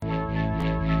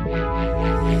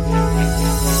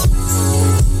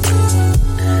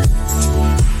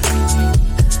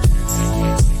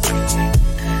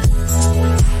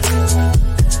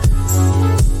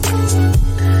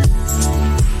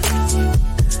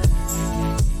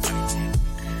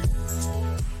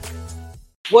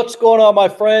What's going on, my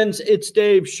friends? It's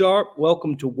Dave Sharpe.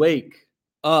 Welcome to Wake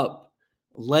Up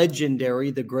Legendary,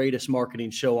 the greatest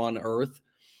marketing show on earth.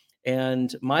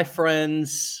 And my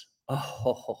friends,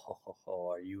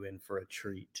 are you in for a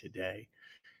treat today?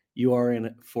 You are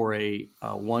in for a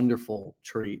wonderful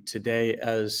treat today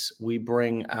as we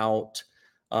bring out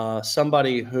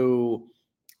somebody who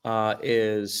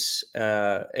is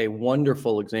a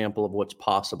wonderful example of what's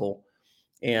possible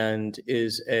and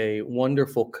is a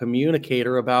wonderful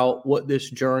communicator about what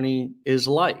this journey is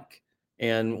like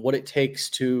and what it takes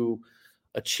to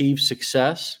achieve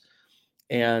success,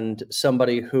 and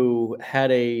somebody who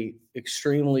had a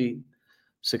extremely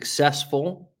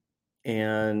successful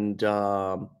and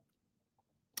a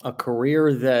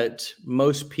career that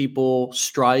most people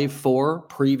strive for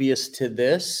previous to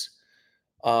this.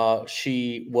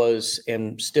 She was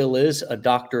and still is a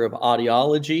doctor of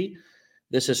audiology.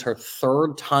 This is her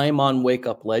third time on Wake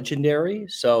Up Legendary.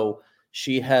 So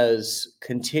she has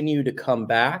continued to come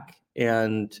back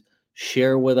and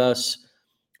share with us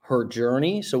her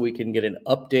journey so we can get an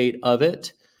update of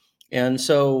it. And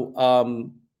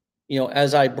so,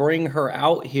 as I bring her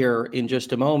out here in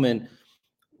just a moment,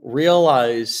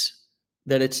 realize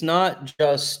that it's not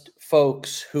just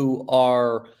folks who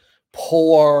are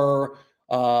poor,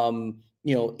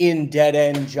 in dead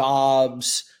end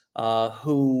jobs,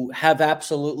 who have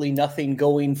absolutely nothing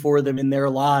going for them in their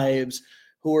lives,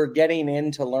 who are getting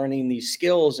into learning these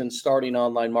skills and starting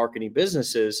online marketing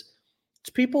businesses. It's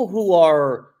people who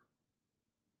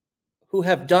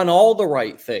have done all the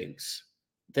right things.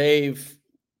 They've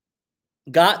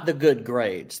got the good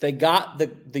grades, they got the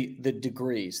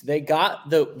degrees, they got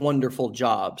the wonderful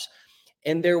jobs,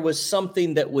 and there was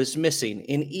something that was missing.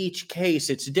 In each case,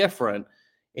 it's different.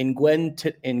 In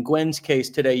Gwen's case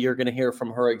today, you're going to hear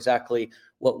from her exactly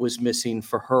what was missing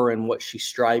for her and what she's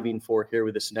striving for here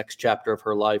with this next chapter of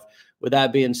her life. With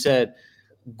that being said,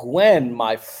 Gwen,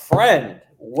 my friend,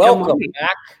 welcome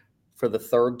back for the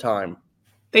third time.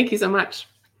 Thank you so much.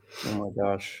 Oh my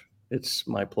gosh. It's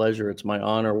my pleasure. It's my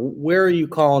honor. Where are you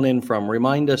calling in from?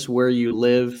 Remind us where you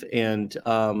live and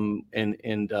where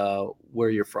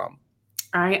you're from.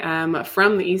 I am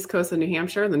from the East Coast of New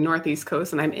Hampshire, the Northeast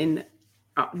Coast, and I'm in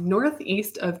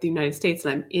northeast of the United States,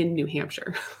 and I'm in New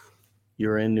Hampshire.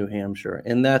 You're in New Hampshire,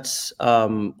 and that's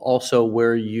also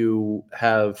where you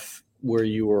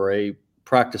were a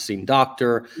practicing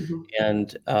doctor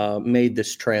and made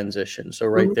this transition. So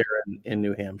right there in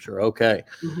New Hampshire. Okay.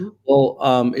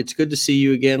 Well, it's good to see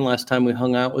you again. Last time we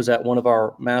hung out was at one of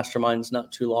our masterminds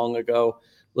not too long ago.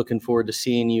 Looking forward to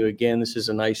seeing you again. This is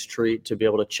a nice treat to be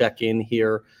able to check in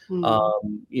here,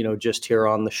 just here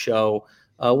on the show.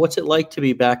 What's it like to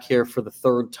be back here for the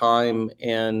third time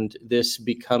and this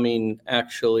becoming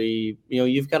actually,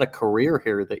 you've got a career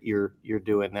here that you're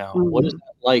doing now. What is it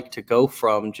like to go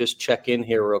from just check in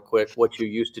here real quick, what you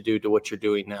used to do to what you're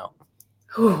doing now?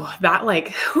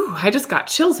 I just got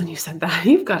chills when you said that.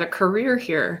 You've got a career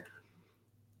here.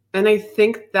 And I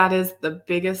think that is the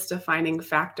biggest defining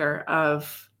factor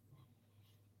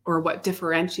or what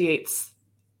differentiates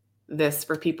this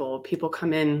for people. People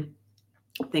come in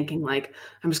thinking like,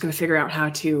 I'm just going to figure out how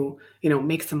to,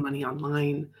 make some money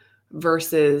online,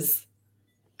 versus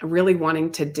really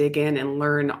wanting to dig in and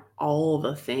learn all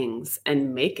the things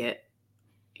and make it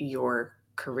your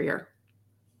career.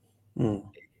 It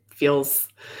feels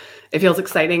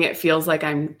exciting. It feels like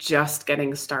I'm just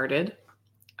getting started.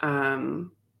 It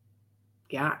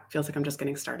feels like I'm just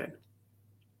getting started.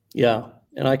 Yeah.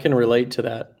 And I can relate to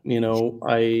that.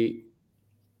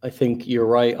 I think you're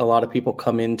right. A lot of people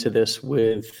come into this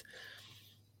with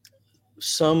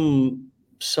some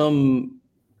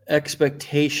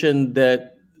expectation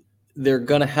that they're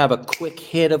going to have a quick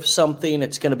hit of something.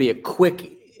 It's going to be a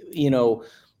quick,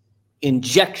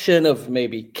 injection of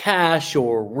maybe cash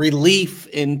or relief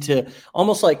into,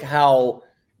 almost like how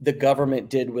the government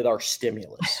did with our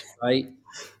stimulus, right?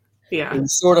 Yeah.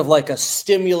 It's sort of like a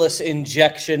stimulus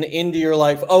injection into your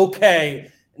life.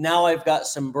 Okay, now I've got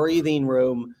some breathing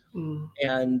room.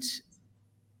 And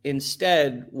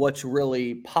instead, what's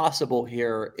really possible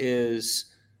here is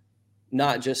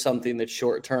not just something that's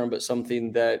short term, but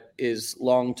something that is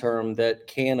long term, that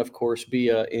can, of course, be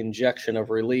an injection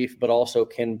of relief, but also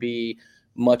can be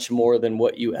much more than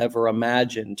what you ever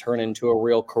imagined, turn into a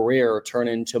real career, turn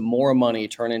into more money,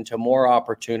 turn into more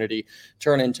opportunity,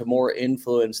 turn into more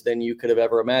influence than you could have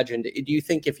ever imagined. Do you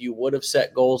think if you would have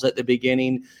set goals at the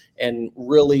beginning and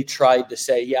really tried to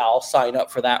say, yeah, I'll sign up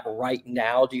for that right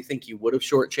now, do you think you would have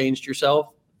shortchanged yourself?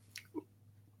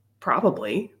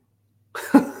 Probably.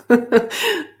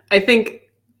 I think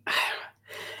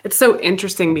it's so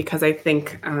interesting because I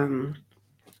think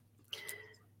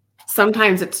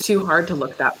sometimes it's too hard to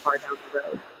look that far down the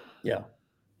road. Yeah.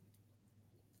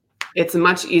 It's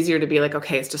much easier to be like,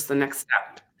 okay, it's just the next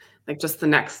step, like just the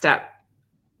next step.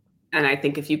 And I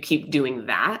think if you keep doing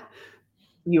that,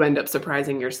 you end up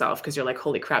surprising yourself because you're like,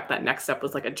 holy crap, that next step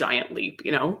was like a giant leap,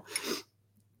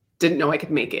 Didn't know I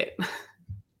could make it.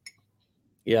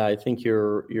 Yeah, I think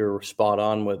you're spot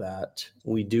on with that.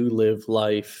 We do live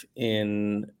life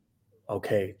in,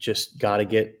 okay, just got to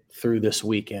get through this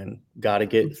weekend, got to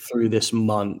get through this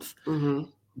month,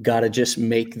 got to just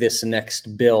make this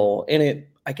next bill. And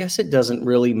I guess it doesn't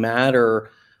really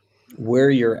matter where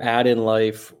you're at in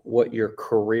life, what your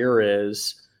career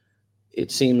is. It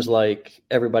seems like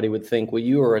everybody would think, well,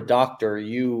 you are a doctor,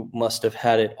 you must have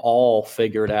had it all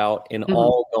figured out and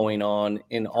all going on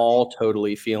and all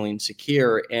totally feeling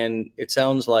secure. And it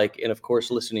sounds like, and of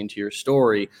course, listening to your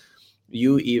story,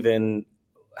 you even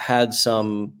had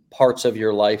some parts of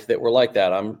your life that were like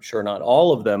that. I'm sure not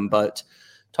all of them, but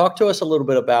talk to us a little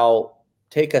bit about,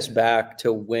 take us back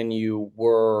to when you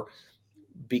were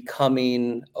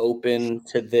becoming open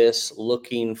to this,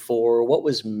 looking for what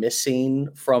was missing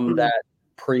from that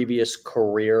previous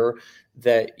career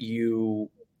that you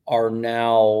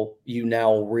now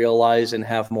realize and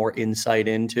have more insight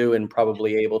into and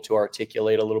probably able to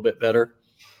articulate a little bit better?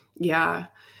 Yeah.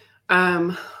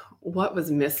 What was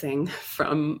missing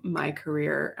from my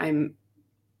career?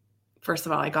 First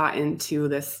of all, I got into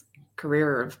this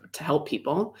career to help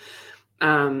people,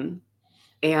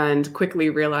 and quickly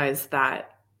realized that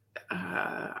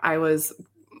I was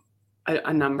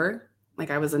a number. Like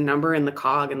I was a number in the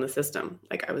cog in the system.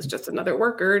 Like I was just another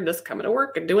worker, just coming to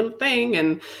work and doing the thing,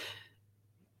 and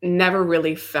never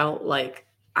really felt like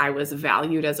I was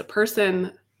valued as a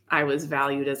person. I was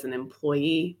valued as an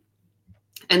employee.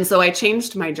 And so I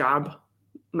changed my job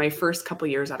my first couple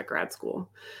years out of grad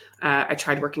school. I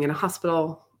tried working in a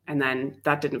hospital, and then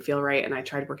that didn't feel right. And I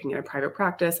tried working in a private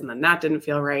practice, and then that didn't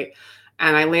feel right.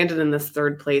 And I landed in this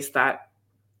third place that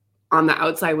on the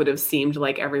outside would have seemed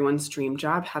like everyone's dream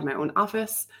job. Had my own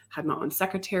office, had my own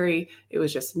secretary. It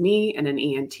was just me and an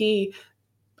ENT.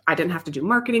 I didn't have to do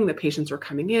marketing. The patients were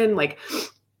coming in, like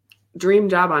dream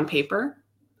job on paper.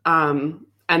 And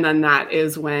then that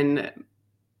is when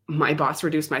my boss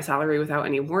reduced my salary without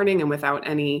any warning and without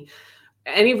any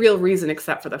real reason,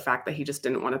 except for the fact that he just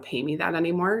didn't want to pay me that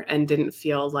anymore and didn't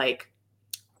feel like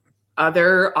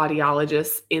other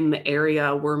audiologists in the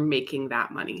area were making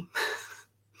that money.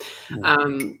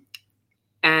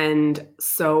 And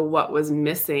so what was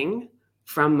missing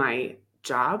from my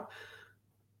job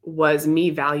was me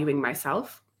valuing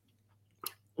myself,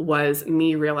 was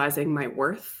me realizing my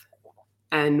worth,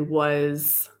 and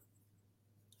was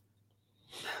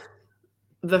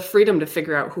the freedom to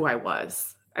figure out who I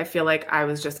was. I feel like I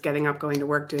was just getting up, going to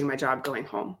work, doing my job, going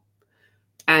home.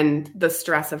 And the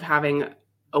stress of having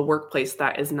a workplace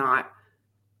that is not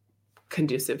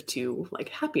conducive to like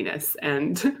happiness.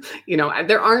 And,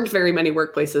 there aren't very many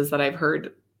workplaces that I've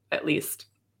heard, at least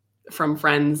from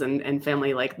friends and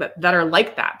family, like that are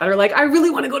like that are like, I really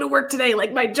want to go to work today.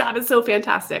 Like my job is so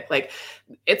fantastic. Like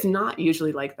it's not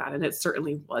usually like that. And it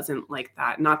certainly wasn't like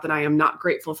that. Not that I am not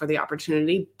grateful for the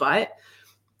opportunity, but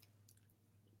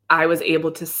I was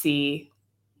able to see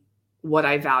what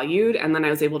I valued. And then I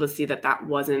was able to see that I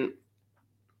wasn't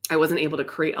able to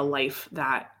create a life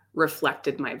that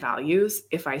reflected my values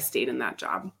if I stayed in that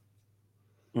job.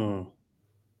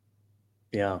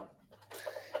 Yeah.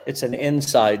 It's an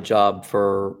inside job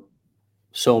for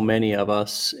so many of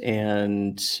us.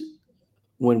 And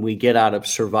when we get out of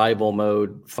survival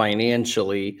mode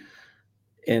financially,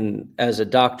 and as a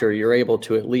doctor, you're able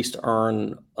to at least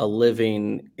earn a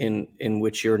living in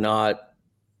which you're not,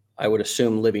 I would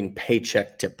assume, living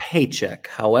paycheck to paycheck.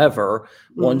 However,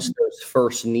 once those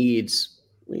first needs,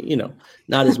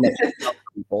 not as much as other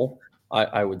people,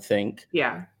 I would think.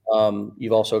 Yeah.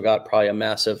 You've also got probably a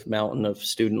massive mountain of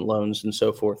student loans and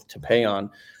so forth to pay on.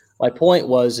 My point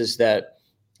is that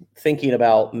thinking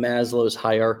about Maslow's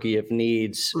hierarchy of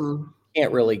needs,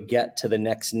 can't really get to the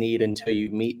next need until you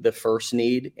meet the first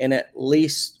need. And at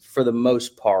least for the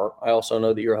most part, I also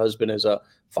know that your husband is a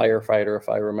firefighter, if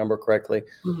I remember correctly.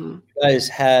 You guys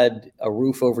had a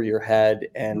roof over your head,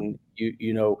 and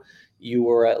you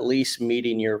were at least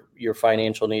meeting your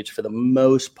financial needs for the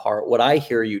most part. What I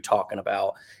hear you talking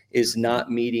about is not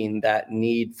meeting that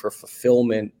need for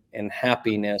fulfillment and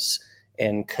happiness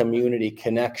and community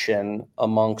connection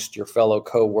amongst your fellow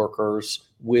coworkers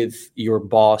with your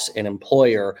boss and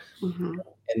employer.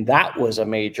 And that was a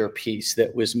major piece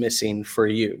that was missing for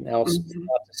you. Now, it's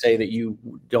not to say that you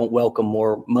don't welcome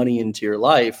more money into your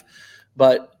life,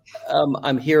 but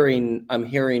I'm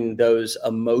hearing those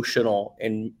emotional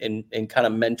and kind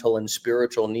of mental and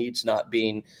spiritual needs not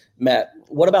being met.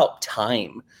 What about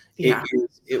time? Yeah.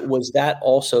 It was that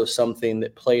also something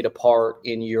that played a part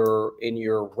in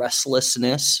your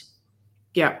restlessness,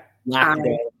 Yeah. lack of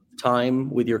time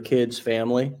with your kids,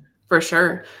 family? For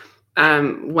sure.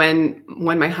 When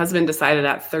my husband decided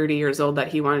at 30 years old that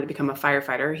he wanted to become a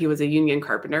firefighter, he was a union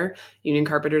carpenter. Union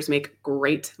carpenters make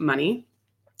great money,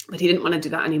 but he didn't want to do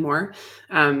that anymore.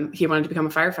 He wanted to become a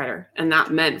firefighter. And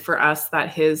that meant for us that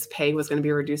his pay was going to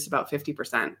be reduced about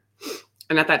 50%.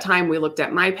 And at that time, we looked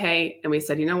at my pay and we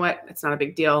said, you know what? It's not a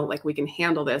big deal. Like, we can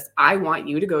handle this. I want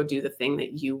you to go do the thing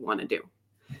that you want to do.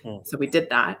 Mm-hmm. So we did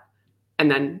that. And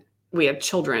then we had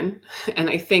children. And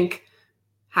I think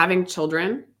having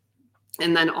children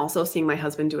and then also seeing my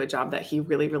husband do a job that he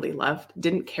really, really loved,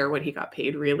 didn't care what he got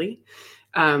paid, really.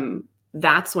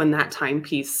 That's when that time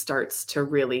piece starts to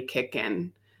really kick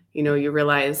in. You know, you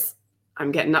realize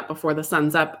I'm getting up before the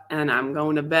sun's up and I'm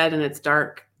going to bed and it's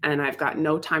dark and I've got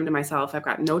no time to myself. I've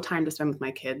got no time to spend with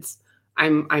my kids.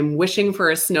 I'm wishing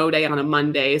for a snow day on a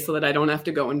Monday so that I don't have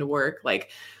to go into work. Like,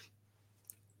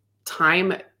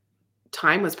 time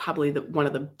was probably one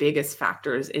of the biggest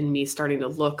factors in me starting to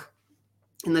look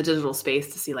in the digital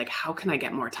space to see, like, how can I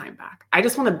get more time back? I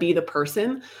just want to be the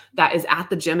person that is at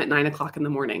the gym at 9 o'clock in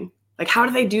the morning. Like, how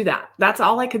do they do that? That's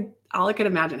all I could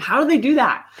imagine. How do they do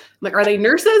that? Like, are they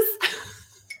nurses?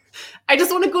 I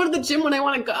just want to go to the gym when I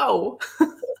want to go.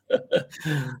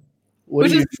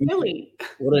 Which is silly.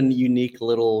 What a unique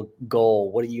little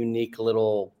goal. What a unique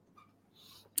little,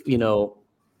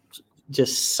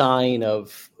 just sign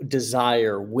of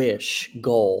desire, wish,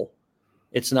 goal.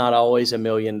 It's not always $1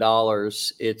 million.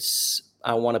 It's,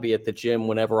 I want to be at the gym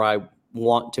whenever I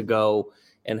want to go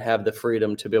and have the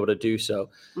freedom to be able to do so.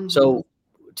 Mm-hmm. So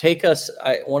take us,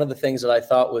 one of the things that I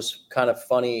thought was kind of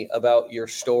funny about your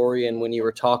story and when you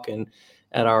were talking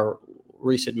at our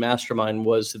recent mastermind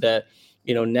was that,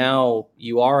 now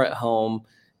you are at home,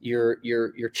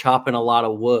 you're chopping a lot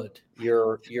of wood.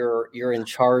 You're in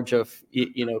charge of,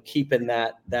 keeping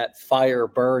that fire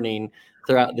burning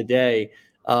throughout the day.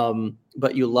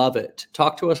 But you love it.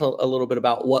 Talk to us a little bit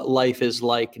about what life is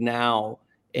like now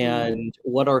and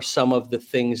what are some of the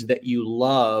things that you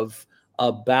love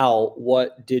about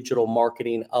what digital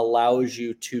marketing allows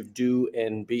you to do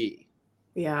and be.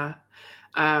 Yeah.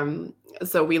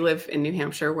 So we live in New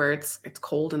Hampshire where it's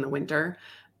cold in the winter,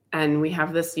 and we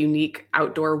have this unique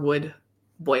outdoor wood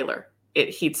boiler. It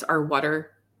heats our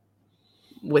water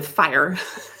with fire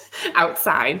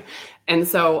outside. And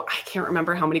so I can't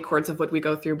remember how many cords of wood we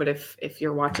go through, but if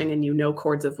you're watching and you know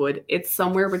cords of wood, it's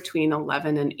somewhere between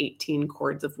 11 and 18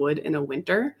 cords of wood in a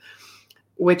winter,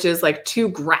 which is like 2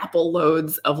 grapple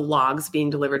loads of logs being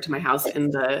delivered to my house in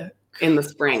the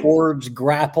spring. Cords,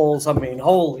 grapples, I mean,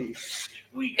 holy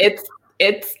sweet.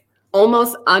 It's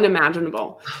almost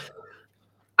unimaginable.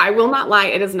 I will not lie,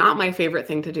 it is not my favorite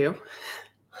thing to do.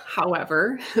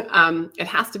 However, it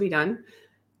has to be done.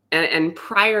 And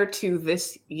prior to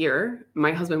this year,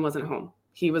 my husband wasn't home.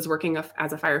 He was working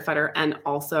as a firefighter and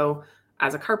also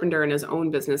as a carpenter in his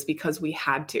own business because we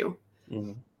had to.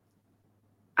 Mm-hmm.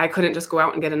 I couldn't just go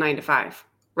out and get a 9-to-5,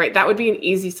 right? That would be an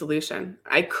easy solution.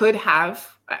 I could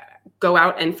go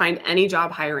out and find any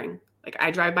job hiring. Like, I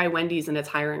drive by Wendy's and it's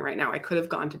hiring right now. I could have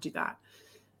gone to do that.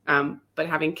 But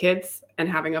having kids and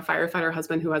having a firefighter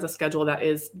husband who has a schedule that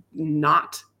is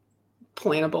not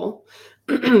plannable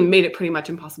made it pretty much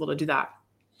impossible to do that.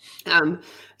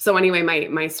 So anyway,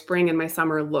 my spring and my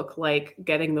summer look like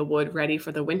getting the wood ready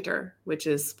for the winter, which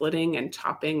is splitting and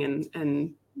chopping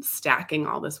and stacking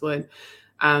all this wood.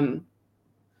 And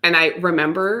I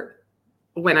remember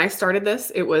when I started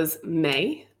this, it was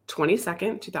May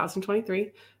 22nd,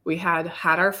 2023. We had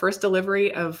our first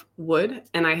delivery of wood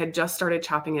and I had just started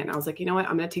chopping it. And I was like, you know what?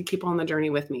 I'm going to take people on the journey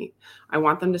with me. I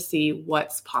want them to see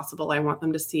what's possible. I want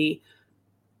them to see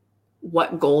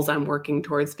what goals I'm working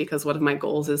towards, because one of my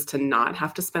goals is to not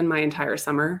have to spend my entire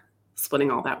summer splitting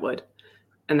all that wood.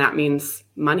 And that means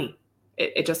money.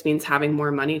 It just means having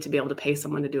more money to be able to pay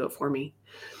someone to do it for me.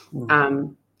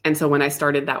 Mm-hmm. And so when I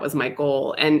started, that was my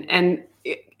goal. And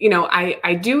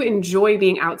I do enjoy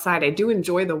being outside. I do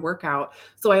enjoy the workout.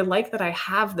 So I like that I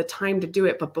have the time to do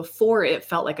it. But before it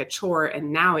felt like a chore,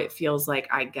 and now it feels like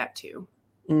I get to.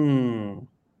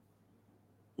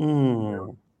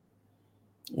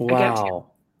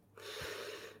 Wow.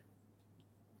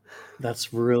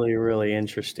 That's really, really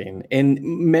interesting. And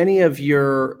many of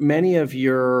your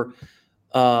initial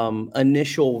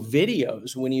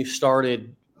videos when you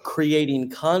started creating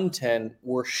content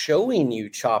were showing you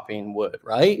chopping wood,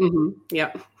 right? Mm-hmm.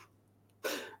 Yeah.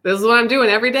 This is what I'm doing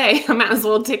every day. I might as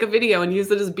well take a video and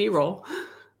use it as B-roll.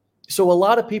 So a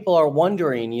lot of people are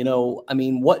wondering, I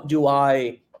mean, what do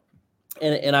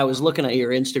and I was looking at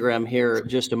your Instagram here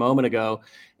just a moment ago,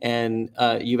 and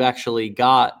you've actually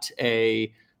got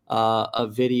a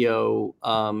video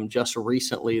just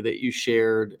recently that you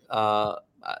shared. I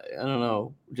don't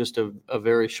know, just a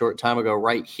very short time ago,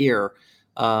 right here.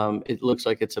 It looks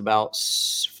like it's about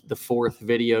the fourth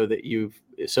video that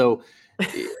so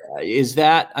is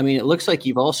that, I mean, it looks like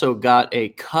you've also got a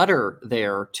cutter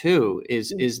there too.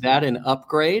 Is that an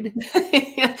upgrade?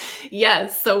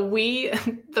 Yes. So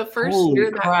the first Holy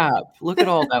year crap, look at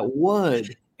all that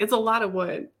wood. it's a lot of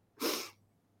wood.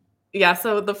 Yeah.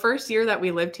 So the first year that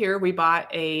we lived here, we bought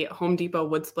a Home Depot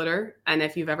wood splitter. And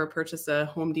if you've ever purchased a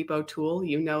Home Depot tool,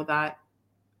 you know that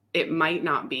it might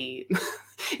not be,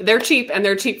 they're cheap, and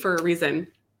they're cheap for a reason.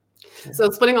 So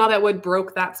splitting all that wood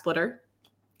broke that splitter,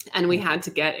 and we had to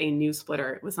get a new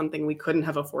splitter. It was something we couldn't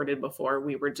have afforded before.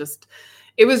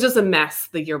 It was just a mess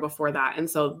the year before that. And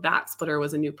so that splitter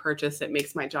was a new purchase. It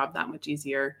makes my job that much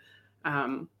easier.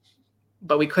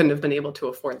 But we couldn't have been able to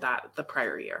afford that the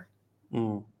prior year.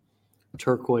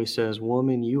 Turquoise says,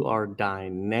 woman, you are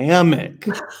dynamic.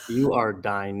 You are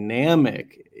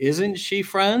dynamic. Isn't she,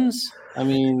 friends? I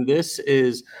mean,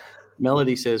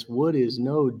 Melody says, wood is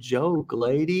no joke,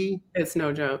 lady. It's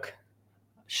no joke.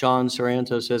 Sean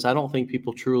Sorrento says, I don't think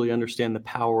people truly understand the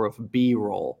power of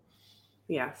B-roll.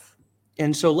 Yes.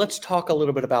 And so let's talk a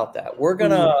little bit about that. We're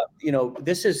going to,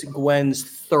 this is Gwen's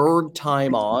third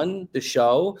time on the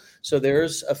show. So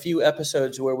there's a few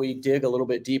episodes where we dig a little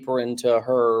bit deeper into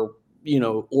her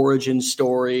origin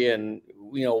story and,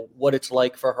 what it's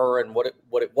like for her and what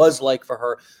it was like for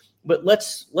her. But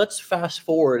let's fast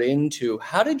forward into,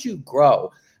 how did you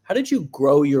grow? How did you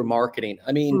grow your marketing?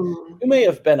 I mean, you may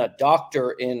have been a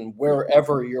doctor in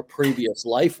wherever your previous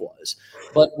life was,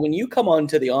 but when you come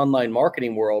onto the online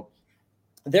marketing world,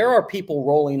 there are people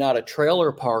rolling out of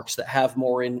trailer parks that have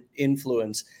more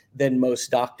influence than most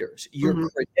doctors. Your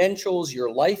credentials,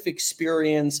 your life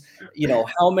experience,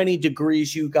 how many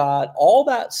degrees you got, all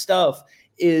that stuff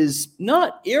is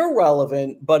not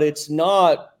irrelevant, but it's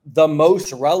not the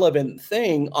most relevant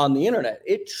thing on the internet.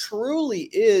 It truly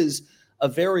is a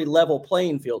very level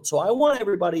playing field. So I want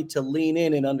everybody to lean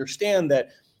in and understand that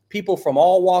people from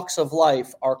all walks of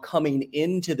life are coming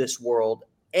into this world.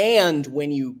 And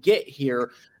when you get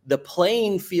here, the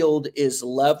playing field is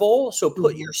level. So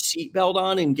put your seatbelt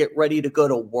on and get ready to go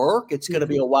to work. It's going to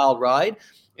be a wild ride.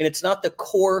 And it's not the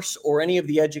course or any of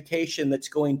the education that's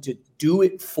going to do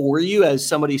it for you. As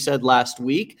somebody said last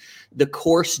week, the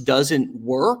course doesn't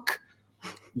work.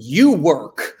 You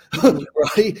work,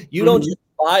 right? You don't just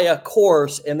buy a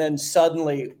course and then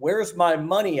suddenly, where's my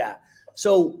money at?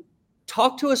 So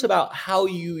talk to us about how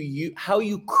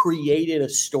you created a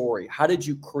story. How did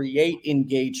you create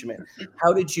engagement?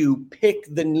 How did you pick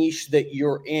the niche that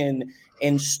you're in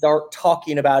and start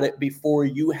talking about it before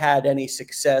you had any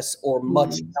success or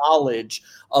much knowledge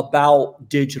about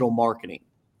digital marketing?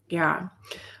 Yeah.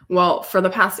 Well, for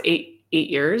the past eight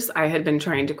years, I had been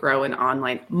trying to grow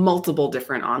multiple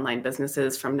different online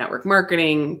businesses, from network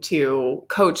marketing to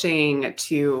coaching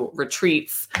to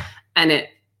retreats, and it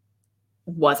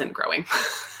wasn't growing.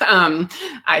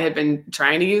 I had been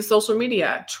trying to use social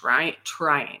media,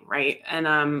 trying, right?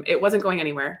 And it wasn't going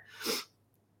anywhere.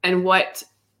 And what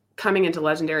coming into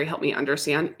Legendary helped me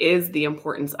understand is the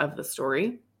importance of the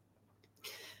story.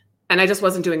 And I just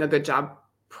wasn't doing a good job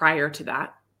prior to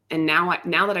that. And now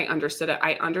that I understood it,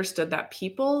 I understood that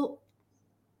people,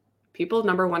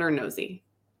 number one, are nosy.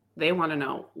 They want to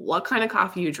know what kind of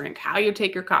coffee you drink, how you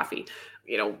take your coffee,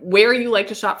 where you like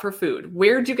to shop for food,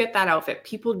 where'd you get that outfit?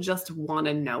 People just want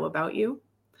to know about you.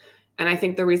 And I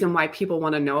think the reason why people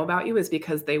want to know about you is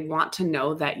because they want to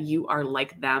know that you are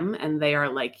like them and they are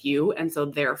like you. And so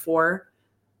therefore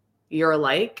you're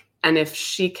alike. And if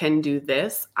she can do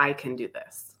this, I can do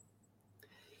this.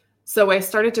 So I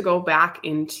started to go back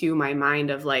into my mind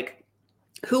of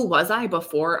who was I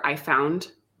before I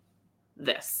found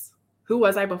this? Who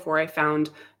was I before I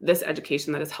found this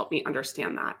education that has helped me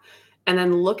understand that? And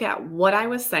then look at what I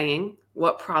was saying,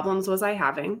 what problems was I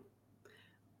having,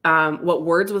 what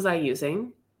words was I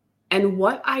using, and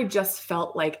what I just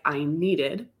felt like I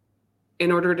needed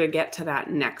in order to get to that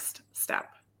next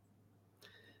step.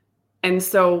 And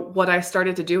so what I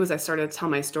started to do is I started to tell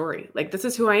my story. This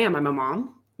is who I am. I'm a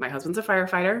mom. My husband's a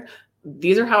firefighter.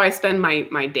 These are how I spend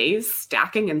my days,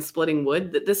 stacking and splitting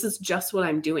wood. This is just what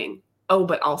I'm doing. Oh,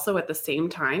 but also at the same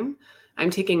time, I'm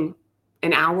taking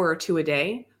an hour or two a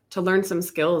day to learn some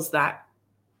skills that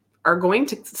are going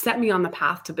to set me on the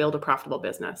path to build a profitable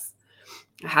business.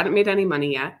 I hadn't made any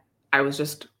money yet. I was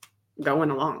just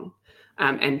going along,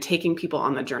 and taking people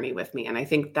on the journey with me. And I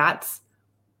think that's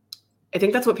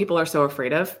what people are so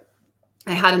afraid of.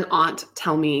 I had an aunt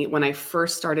tell me when I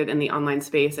first started in the online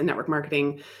space and network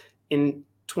marketing in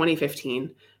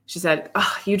 2015, she said,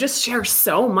 "Oh, you just share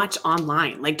so much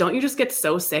online. Like, don't you just get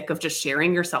so sick of just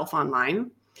sharing yourself online?"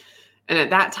 And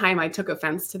at that time, I took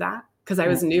offense to that because I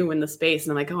was new in the space.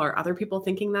 And I'm like, oh, are other people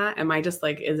thinking that? Am I just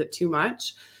like, is it too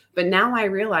much? But now I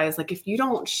realize, like, if you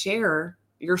don't share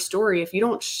your story, if you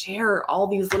don't share all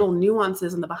these little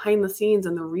nuances and the behind the scenes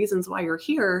and the reasons why you're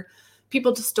here,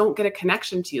 people just don't get a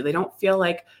connection to you. They don't feel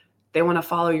like they want to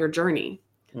follow your journey.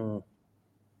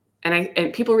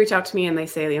 And people reach out to me and they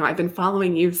say, I've been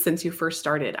following you since you first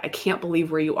started. I can't believe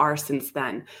where you are since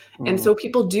then. And so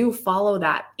people do follow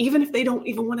that. Even if they don't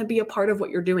even want to be a part of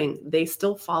what you're doing, they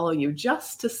still follow you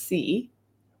just to see,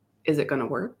 is it going to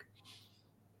work?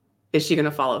 Is she going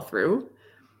to follow through?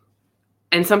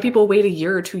 And some people wait a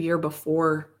year or 2 years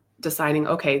before deciding,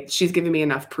 okay, she's giving me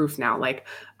enough proof now. Like,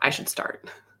 I should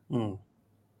start.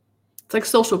 It's like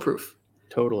social proof.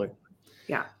 Totally.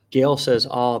 Yeah. Gail says,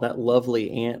 "Oh, that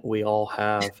lovely aunt we all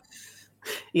have."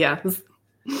 Yeah.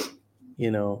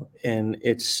 And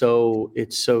it's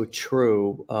so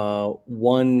true.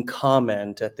 One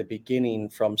comment at the beginning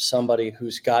from somebody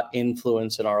who's got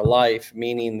influence in our life,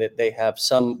 meaning that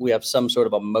we have some sort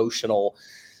of emotional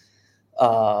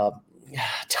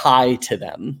tie to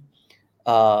them.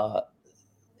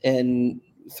 And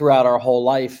throughout our whole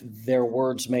life, their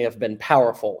words may have been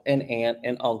powerful. An aunt,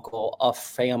 an uncle, a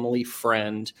family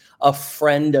friend, a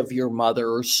friend of your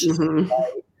mother's,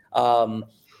 right?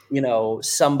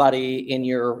 Somebody in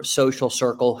your social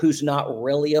circle who's not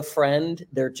really a friend,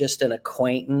 they're just an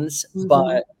acquaintance,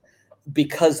 but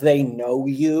because they know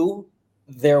you,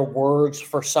 their words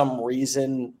for some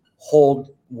reason hold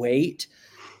weight.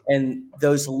 And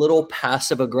those little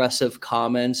passive aggressive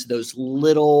comments, those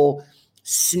little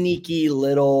sneaky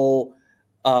little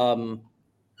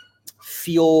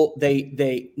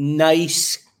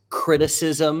nice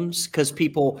criticisms, because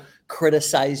people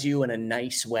criticize you in a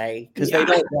nice way because they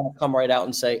don't want to come right out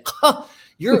and say,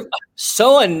 you're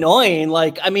so annoying.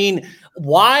 Like, I mean,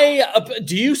 why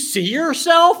do you see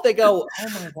yourself? They go, oh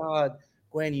my God,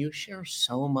 Gwen, you share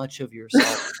so much of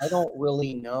yourself. I don't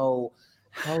really know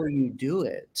how you do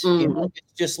it. It's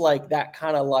just like that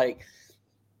kind of like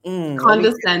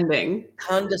condescending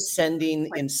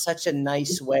in such a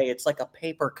nice way. It's like a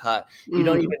paper cut. You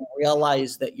don't even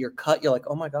realize that you're cut. You're like,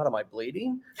 oh my God, am I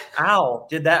bleeding? Ow,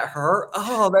 did that hurt?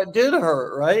 Oh, that did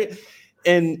hurt, right?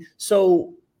 And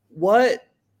so what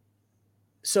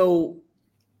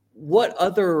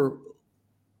other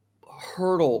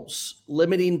hurdles,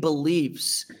 limiting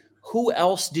beliefs, who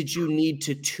else did you need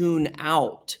to tune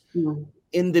out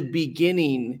in the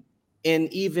beginning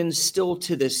and even still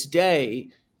to this day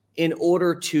in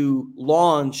order to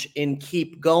launch and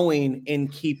keep going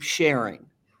and keep sharing?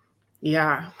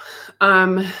 Yeah.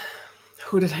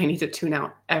 Who did I need to tune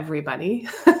out? Everybody.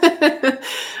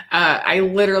 I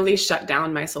literally shut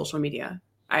down my social media.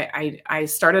 I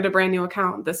started a brand new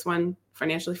account, this one,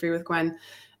 Financially Free with Gwen,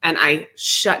 and I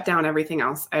shut down everything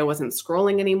else. I wasn't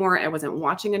scrolling anymore. I wasn't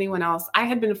watching anyone else. I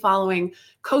had been following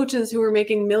coaches who were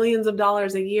making millions of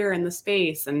dollars a year in the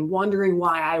space and wondering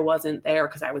why I wasn't there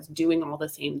because I was doing all the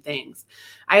same things.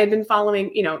 I had been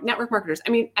following, network marketers.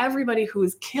 I mean, everybody who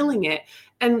was killing it.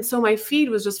 And so my feed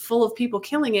was just full of people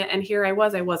killing it. And here I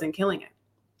wasn't killing it.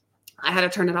 I had to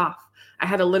turn it off. I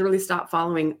had to literally stop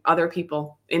following other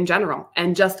people in general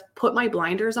and just put my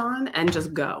blinders on and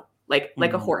just go. Like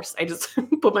a horse. I just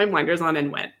put my blinders on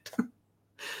and went.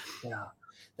 Yeah.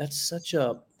 That's such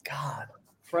a, God,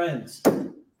 friends,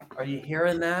 are you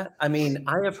hearing that? I mean,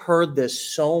 I have heard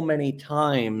this so many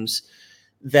times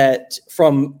that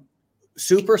from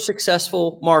super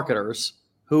successful marketers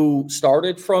who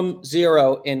started from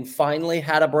zero and finally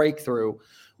had a breakthrough,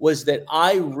 was that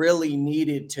I really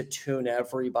needed to tune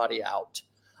everybody out.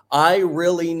 I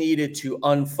really needed to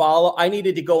unfollow. I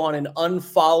needed to go on an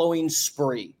unfollowing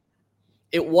spree.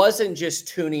 It wasn't just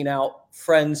tuning out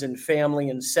friends and family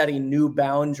and setting new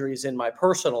boundaries in my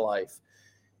personal life.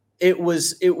 It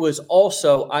was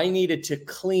also, I needed to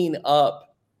clean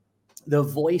up the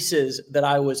voices that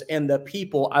and the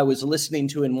people I was listening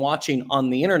to and watching on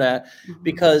the internet,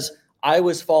 because I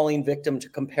was falling victim to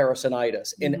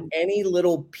comparisonitis. And any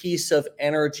little piece of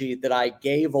energy that I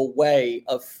gave away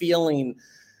of feeling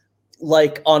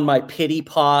like on my pity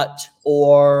pot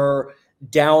or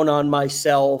down on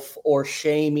myself or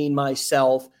shaming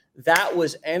myself, that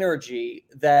was energy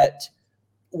that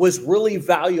was really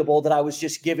valuable that I was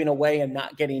just giving away and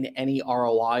not getting any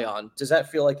ROI on. Does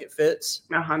that feel like it fits?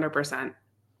 100%.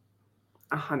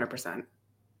 100%.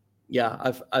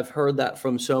 Yeah, I've heard that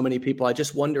from so many people. I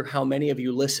just wonder how many of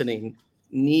you listening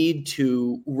need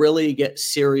to really get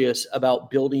serious about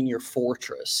building your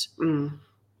fortress,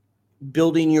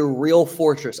 building your real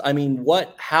fortress. I mean,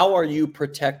 how are you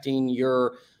protecting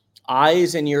your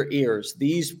eyes and your ears?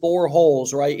 These 4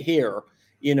 holes right here,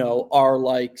 are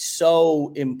like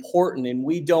so important, and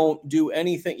we don't do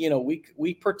anything.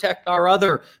 We protect our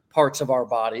other parts of our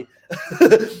body.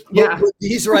 but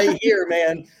these right here,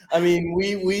 man, I mean,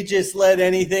 we just let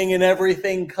anything and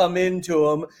everything come into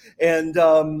them. And,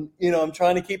 I'm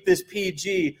trying to keep this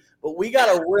PG, but we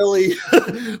got to really,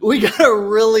 we have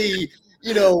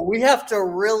to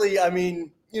really, I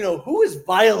mean, who is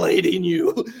violating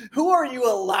you? Who are you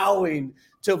allowing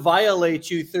to violate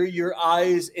you through your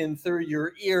eyes and through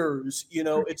your ears?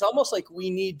 It's almost like we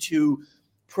need to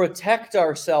protect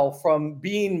ourselves from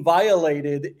being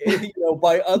violated,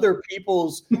 by other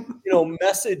people's,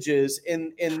 messages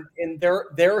and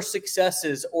their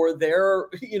successes, or their,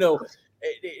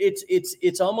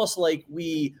 it's almost like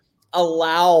we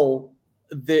allow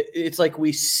it's like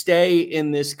we stay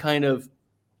in this kind of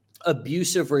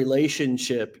abusive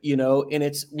relationship,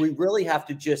 and we really have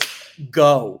to just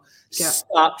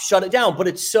stop, shut it down. But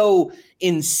it's so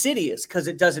insidious because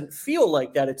it doesn't feel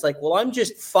like that. It's like, well, I'm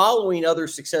just following other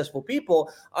successful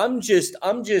people.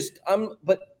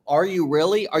 But are you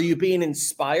really? Are you being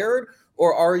inspired,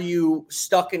 or are you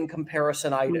stuck in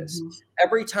comparisonitis?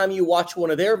 Every time you watch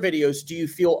one of their videos, do you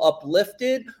feel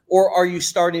uplifted, or are you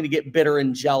starting to get bitter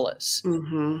and jealous?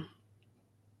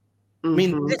 I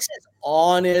mean, this is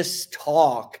honest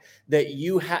talk that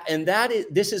you have, and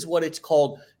this is what it's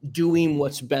called, doing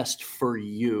what's best for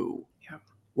you. Yeah.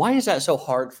 Why is that so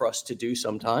hard for us to do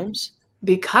sometimes?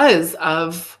 Because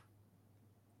of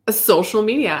social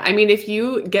media. I mean, if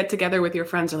you get together with your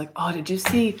friends, you're like, oh, did you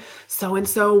see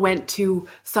so-and-so went to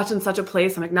such and such a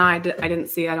place? I'm like, no, I didn't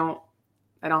see. I don't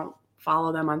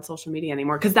follow them on social media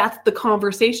anymore. Because that's the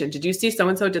conversation. Did you see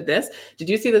so-and-so did this? Did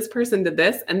you see this person did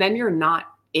this? And then you're not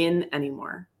in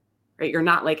anymore, right? You're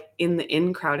not like in the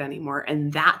in crowd anymore.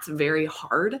 And that's very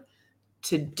hard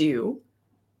to do.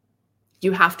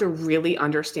 You have to really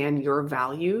understand your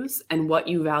values and what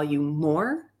you value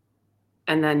more,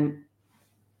 and then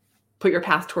put your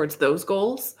path towards those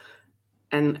goals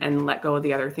and let go of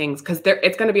the other things. Because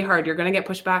it's going to be hard. You're going to get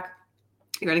pushback.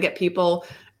 You're going to get people,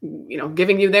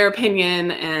 giving you their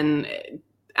opinion. And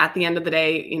at the end of the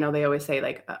day, they always say,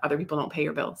 like, other people don't pay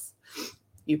your bills.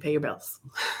 You pay your bills.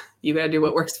 You got to do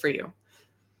what works for you.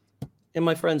 And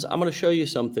my friends, I'm going to show you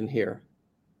something here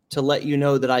to let you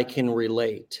know that I can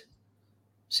relate.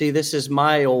 See, this is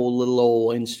my little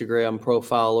old Instagram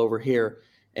profile over here.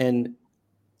 And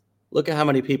look at how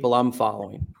many people I'm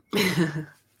following.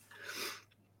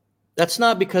 That's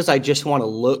not because I just want to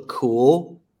look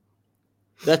cool.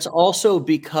 That's also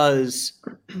because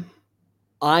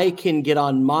I can get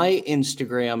on my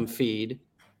Instagram feed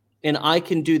and I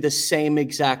can do the same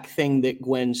exact thing that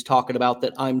Gwen's talking about,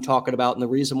 that I'm talking about. And the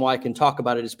reason why I can talk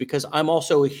about it is because I'm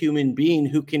also a human being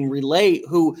who can relate,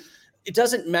 it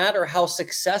doesn't matter how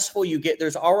successful you get.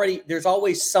 There's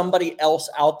always somebody else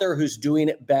out there who's doing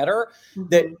it better,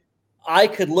 that I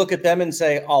could look at them and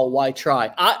say, oh, why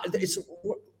try? It's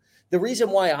the reason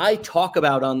why I talk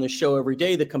about on this show every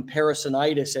day, the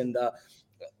comparisonitis and the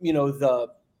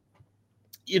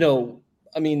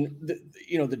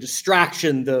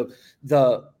distraction,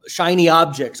 the shiny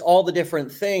objects, all the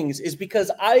different things, is because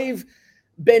I've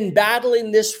been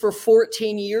battling this for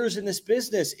 14 years in this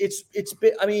business. It's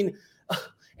been,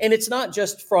 and it's not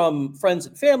just from friends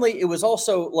and family. It was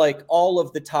also like all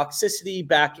of the toxicity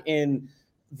back in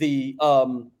the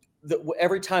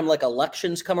every time like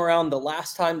elections come around. The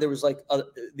last time there was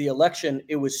the election,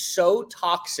 it was so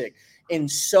toxic, and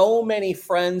so many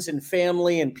friends and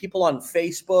family and people on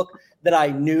Facebook that I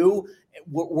knew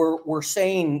were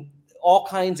saying all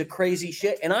kinds of crazy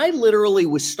shit. And I literally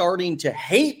was starting to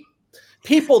hate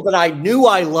people that I knew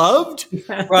I loved,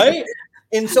 right?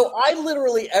 And so I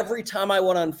literally, every time I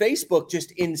went on Facebook,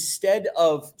 just instead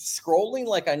of scrolling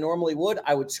like I normally would,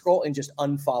 I would scroll and just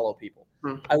unfollow people.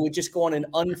 I would just go on an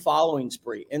unfollowing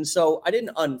spree. And so I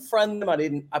didn't unfriend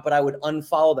them. But I would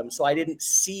unfollow them. So I didn't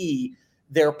see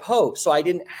their posts. So I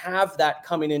didn't have that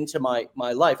coming into my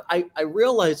life. I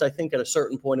realized, I think at a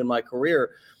certain point in my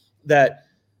career, that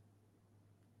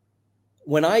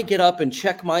when I get up and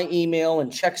check my email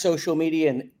and check social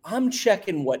media, and I'm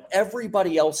checking what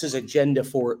everybody else's agenda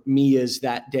for me is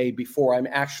that day before I'm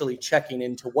actually checking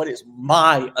into what is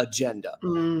my agenda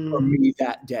for me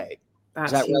that day.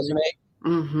 Does that resonate?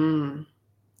 Mm-hmm.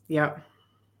 Yeah.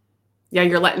 Yeah,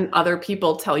 you're letting other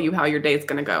people tell you how your day is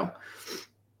going to go.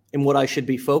 And what I should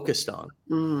be focused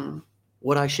on.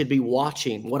 what I should be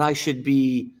watching, what I should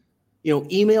be,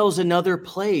 email is another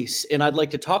place. And I'd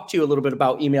like to talk to you a little bit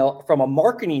about email from a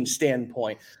marketing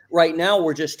standpoint. Right now,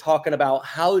 we're just talking about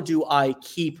how do I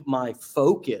keep my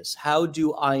focus? How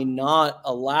do I not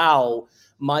allow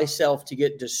myself to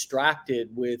get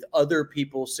distracted with other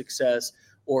people's success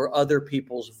or other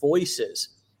people's voices?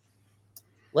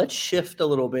 Let's shift a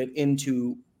little bit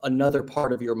into another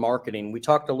part of your marketing. We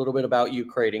talked a little bit about you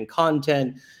creating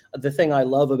content. The thing I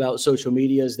love about social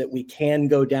media is that we can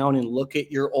go down and look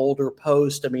at your older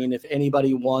posts. I mean, if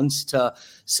anybody wants to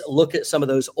look at some of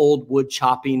those old wood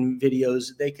chopping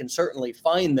videos, they can certainly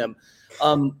find them.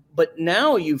 But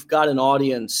now you've got an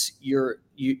audience.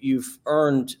 You've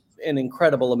earned an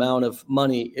incredible amount of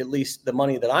money, at least the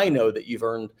money that I know that you've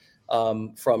earned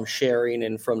from sharing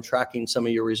and from tracking some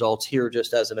of your results here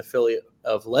just as an affiliate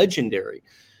of Legendary.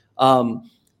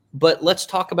 But let's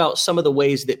talk about some of the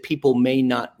ways that people may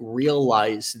not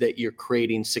realize that you're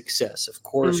creating success. Of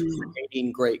course,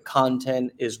 creating great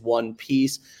content is one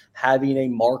piece. Having a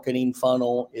marketing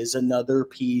funnel is another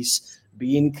piece.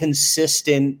 Being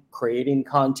consistent, creating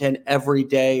content every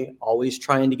day, always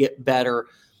trying to get better.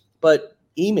 But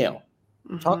email.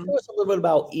 Talk to us a little bit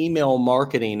about email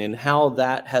marketing and how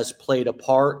that has played a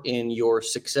part in your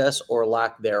success or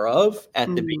lack thereof at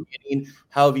the beginning.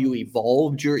 How have you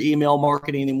evolved your email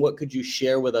marketing, and what could you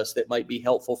share with us that might be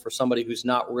helpful for somebody who's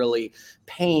not really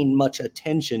paying much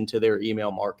attention to their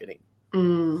email marketing?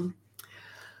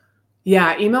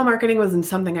 Yeah, email marketing wasn't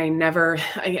something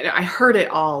I heard it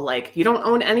all. Like, you don't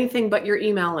own anything but your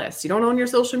email list. You don't own your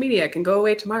social media. It can go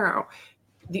away tomorrow.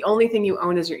 The only thing you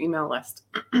own is your email list.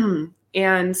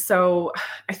 And so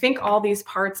I think all these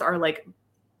parts are like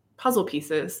puzzle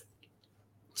pieces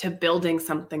to building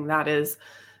something that is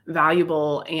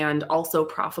valuable and also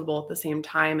profitable at the same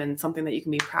time, and something that you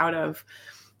can be proud of.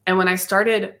 And when I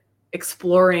started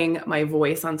exploring my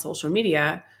voice on social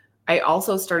media, I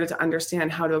also started to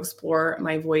understand how to explore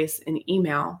my voice in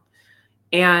email.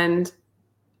 And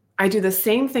I do the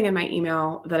same thing in my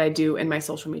email that I do in my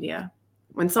social media.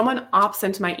 When someone opts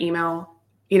into my email,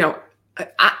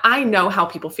 I know how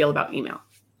people feel about email.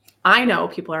 I know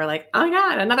people are like, oh my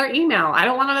God, another email. I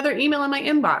don't want another email in my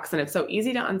inbox. And it's so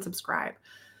easy to unsubscribe.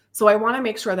 So I want to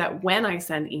make sure that when I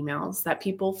send emails, that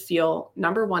people feel,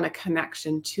 number one, a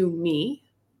connection to me,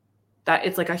 that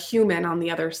it's like a human on the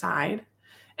other side.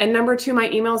 And number two, my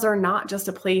emails are not just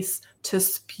a place to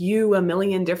spew a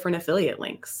million different affiliate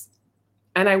links.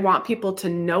 And I want people to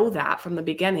know that from the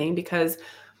beginning, because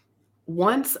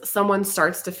once someone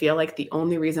starts to feel like the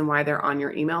only reason why they're on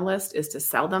your email list is to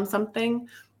sell them something,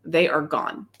 they are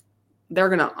gone. They're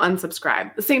going to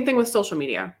unsubscribe. The same thing with social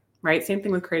media, right? Same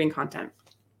thing with creating content.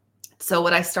 So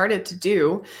what I started to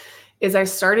do is I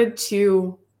started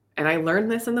to, and I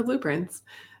learned this in the blueprints,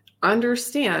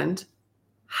 understand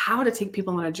how to take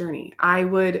people on a journey. I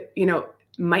would,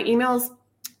 my emails,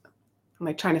 I'm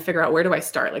like trying to figure out, where do I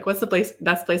start? Like, what's the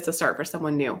best place to start for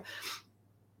someone new?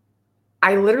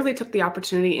 I literally took the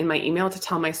opportunity in my email to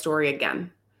tell my story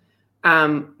again.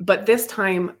 But this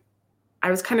time I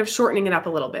was kind of shortening it up a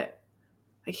little bit.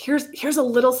 Like, here's a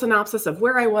little synopsis of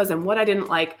where I was and what I didn't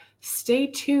like. Stay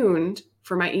tuned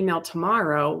for my email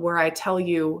tomorrow where I tell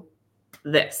you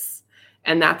this.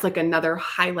 And that's like another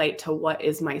highlight to what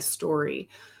is my story.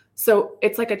 So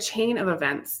it's like a chain of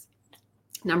events.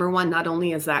 Number one, not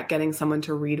only is that getting someone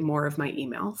to read more of my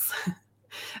emails,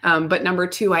 but number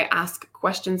two, I ask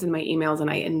questions in my emails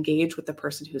and I engage with the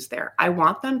person who's there. I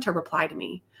want them to reply to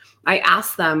me. I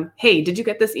ask them, hey, did you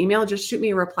get this email? Just shoot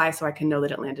me a reply so I can know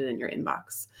that it landed in your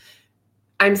inbox.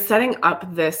 I'm setting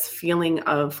up this feeling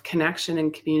of connection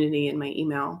and community in my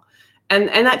email. And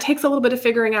that takes a little bit of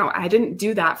figuring out. I didn't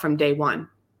do that from day one.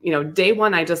 Day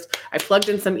one, I plugged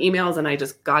in some emails and I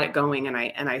just got it going and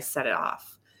I set it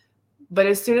off. But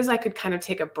as soon as I could kind of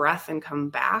take a breath and come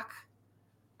back,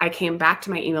 I came back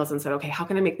to my emails and said, okay, how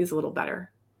can I make these a little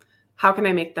better? How can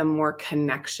I make them more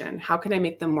connection? How can I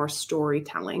make them more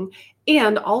storytelling?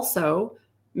 And also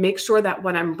make sure that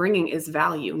what I'm bringing is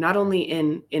value, not only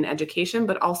in education,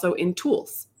 but also in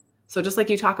tools. So just like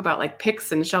you talk about like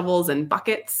picks and shovels and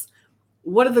buckets,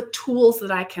 what are the tools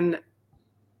that I can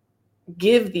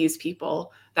give these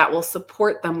people that will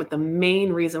support them with the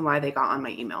main reason why they got on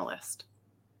my email list?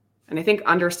 And I think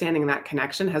understanding that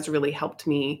connection has really helped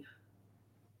me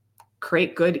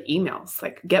create good emails,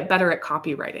 like get better at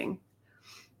copywriting.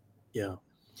 Yeah.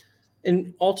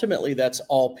 And ultimately, that's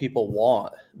all people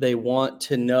want. They want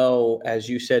to know, as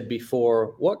you said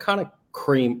before, what kind of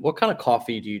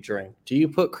coffee do you drink? Do you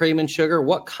put cream and sugar?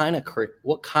 What kind of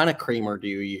creamer do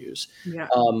you use? Yeah.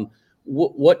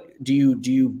 what do you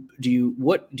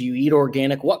eat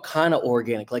organic? What kind of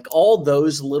organic? Like all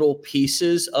those little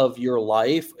pieces of your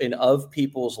life and of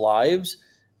people's lives.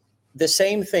 The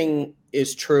same thing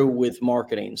is true with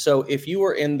marketing. So if you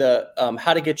were in the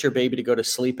how to get your baby to go to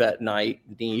sleep at night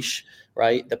niche,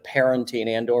 right, the parenting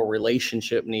and or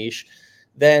relationship niche,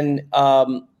 then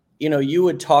you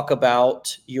would talk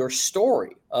about your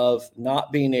story of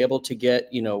not being able to get,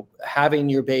 having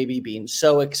your baby, being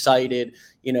so excited,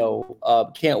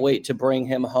 can't wait to bring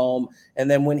him home.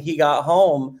 And then when he got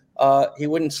home, he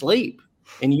wouldn't sleep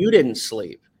and you didn't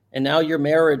sleep. And now your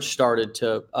marriage started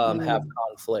to have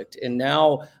conflict. And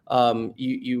now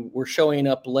you were showing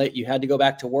up late. You had to go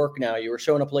back to work now. You were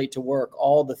showing up late to work,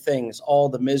 all the things, all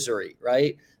the misery,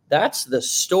 right? That's the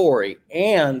story.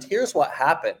 And here's what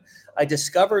happened. I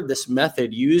discovered this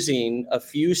method using a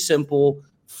few simple,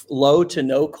 low to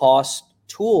no cost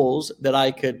tools that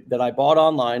I bought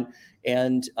online.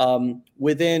 And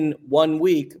within 1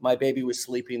 week, my baby was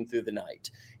sleeping through the night.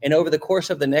 And over the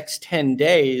course of the next 10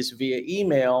 days via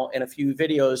email and a few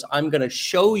videos, I'm going to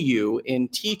show you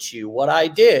and teach you what I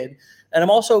did. And I'm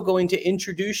also going to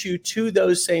introduce you to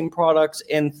those same products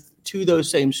and to those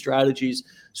same strategies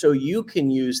so you can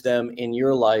use them in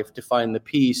your life to find the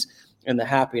peace and the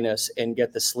happiness and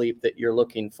get the sleep that you're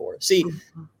looking for. See,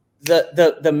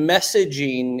 the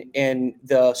messaging and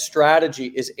the strategy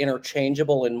is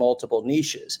interchangeable in multiple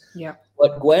niches. Yeah.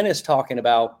 What Gwen is talking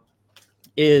about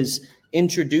is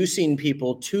introducing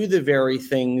people to the very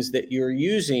things that you're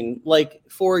using. Like,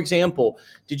 for example,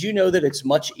 did you know that it's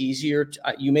much easier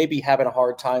you may be having a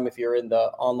hard time if you're in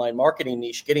the online marketing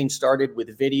niche getting started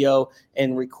with video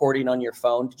and recording on your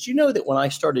phone? Did you know that when I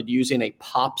started using a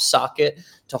pop socket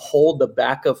to hold the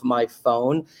back of my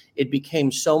phone, it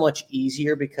became so much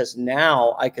easier because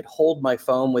now I could hold my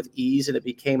phone with ease and it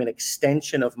became an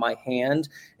extension of my hand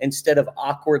instead of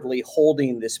awkwardly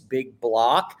holding this big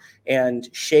block and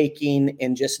shaking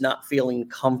and just not feeling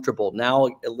comfortable. Now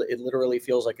it literally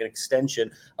feels like an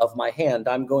extension of my hand.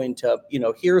 I'm going to,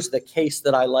 here's the case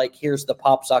that I like. Here's the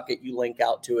pop socket. You link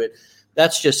out to it.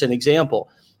 That's just an example.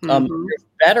 There's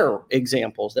better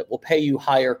examples that will pay you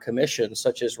higher commissions,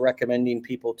 such as recommending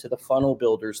people to the funnel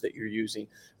builders that you're using,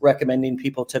 recommending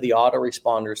people to the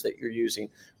autoresponders that you're using,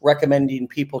 recommending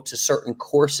people to certain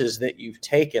courses that you've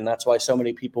taken. That's why so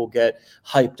many people get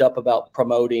hyped up about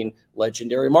promoting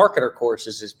legendary marketer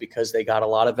courses, is because they got a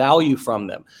lot of value from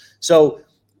them. So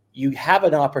you have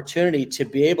an opportunity to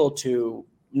be able to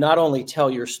not only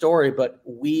tell your story, but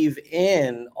weave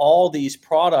in all these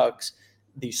products,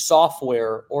 the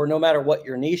software, or no matter what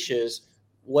your niche is,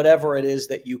 whatever it is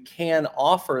that you can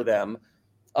offer them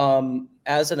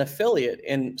as an affiliate,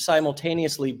 and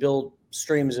simultaneously build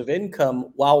streams of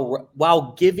income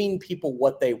while giving people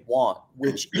what they want,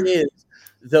 which is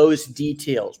those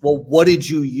details. Well, what did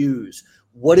you use?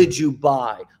 What did you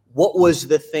buy? What was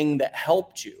the thing that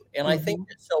helped you? And I think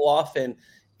that so often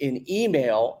in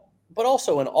email, but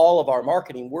also in all of our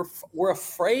marketing, we're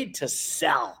afraid to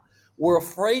sell. We're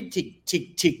afraid to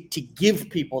give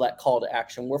people that call to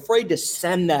action. We're afraid to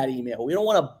send that email. We don't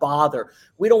want to bother.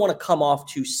 We don't want to come off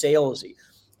too salesy.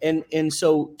 And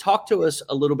so talk to us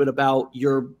a little bit about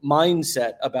your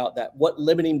mindset about that. What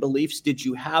limiting beliefs did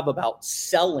you have about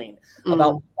selling,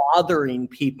 about bothering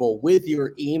people with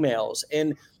your emails?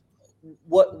 And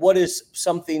what is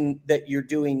something that you're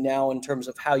doing now in terms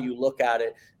of how you look at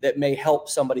it that may help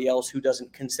somebody else who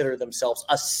doesn't consider themselves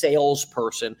a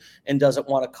salesperson and doesn't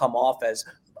want to come off as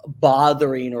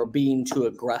bothering or being too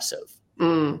aggressive?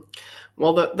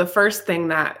 Well, the first thing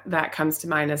that comes to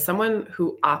mind is someone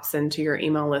who opts into your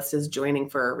email list is joining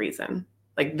for a reason.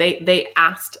 Like they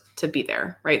asked to be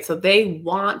there, right? So they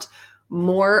want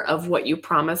more of what you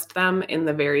promised them in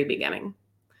the very beginning.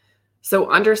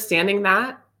 So understanding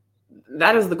that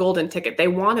is the golden ticket. They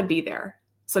want to be there.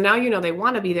 So now they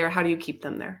want to be there. How do you keep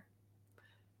them there?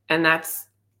 And that's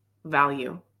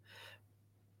value.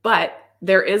 But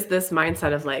there is this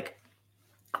mindset of like,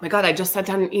 oh my God, I just sent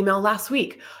out an email last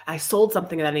week. I sold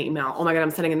something in that email. Oh my God,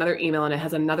 I'm sending another email and it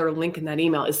has another link in that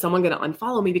email. Is someone going to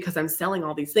unfollow me because I'm selling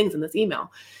all these things in this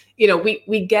email?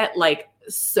 We get like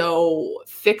so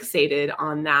fixated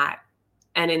on that.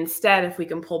 And instead, if we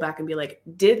can pull back and be like,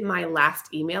 did my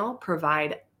last email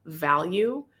provide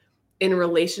value in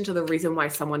relation to the reason why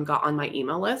someone got on my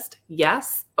email list?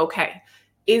 Yes. Okay.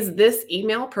 Is this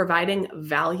email providing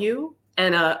value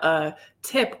and a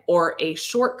tip or a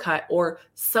shortcut or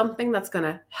something that's going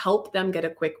to help them get a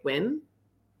quick win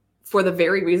for the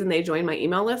very reason they joined my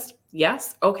email list?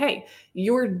 Yes. Okay.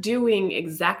 You're doing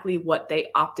exactly what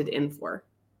they opted in for.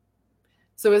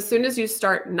 So as soon as you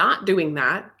start not doing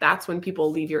that, that's when people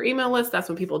leave your email list. That's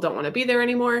when people don't want to be there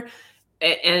anymore.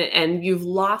 and you've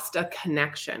lost a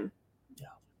connection. Yeah.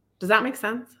 Does that make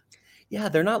sense? Yeah,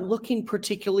 they're not looking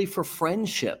particularly for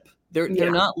friendship. They're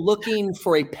not looking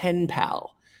for a pen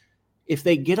pal. If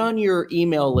they get on your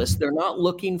email list, they're not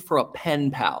looking for a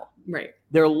pen pal. Right.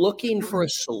 They're looking for a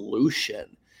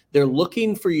solution. They're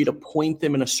looking for you to point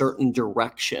them in a certain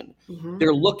direction. Mm-hmm.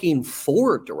 They're looking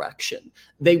for direction.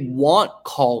 They want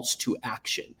calls to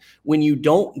action. When you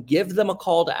don't give them a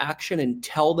call to action and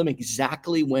tell them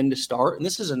exactly when to start, and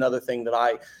this is another thing that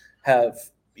I have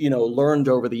learned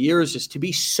over the years, is to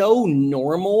be so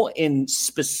normal and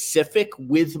specific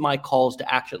with my calls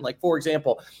to action. Like, for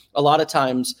example, a lot of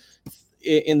times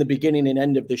in the beginning and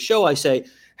end of the show, I say,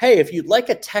 hey, if you'd like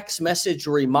a text message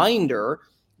reminder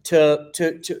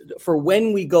for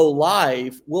when we go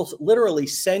live, we'll literally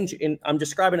send you, and I'm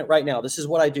describing it right now. This is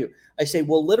what I do. I say,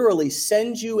 we'll literally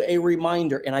send you a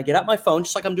reminder, and I get out my phone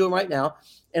just like I'm doing right now.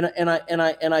 And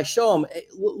I show them, hey,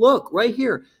 look right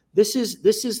here. This is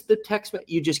the text.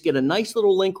 You just get a nice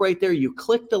little link right there. You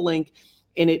click the link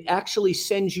and it actually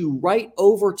sends you right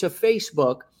over to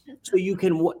Facebook. So you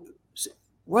can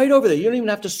right over there. You don't even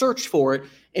have to search for it.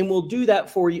 And we'll do that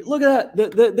for you. Look at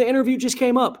that. The interview just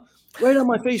came up right on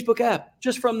my Facebook app,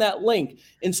 just from that link.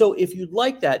 And so if you'd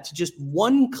like that, to just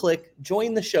one click,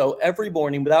 join the show every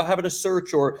morning without having to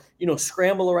search or,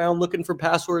 scramble around looking for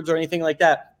passwords or anything like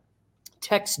that,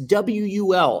 text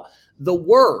WUL, the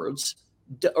words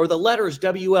or the letters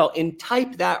WL, and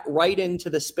type that right into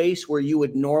the space where you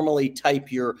would normally type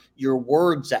your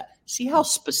words at. See how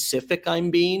specific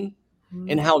I'm being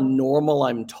and how normal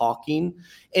I'm talking?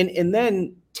 And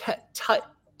then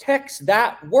text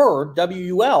that word,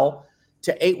 WUL,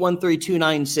 to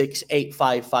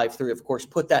 813-296-8553. Of course,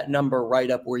 put that number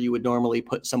right up where you would normally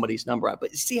put somebody's number at.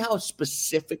 But see how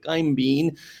specific I'm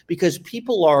being? Because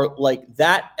people are like,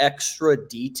 that extra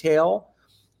detail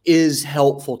is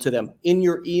helpful to them. In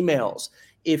your emails,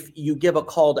 if you give a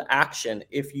call to action,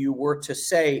 if you were to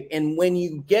say, and when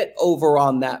you get over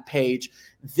on that page,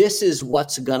 this is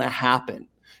what's going to happen.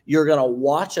 You're going to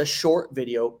watch a short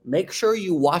video. Make sure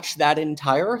you watch that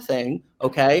entire thing,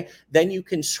 okay? Then you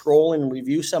can scroll and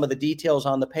review some of the details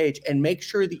on the page, and make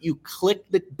sure that you click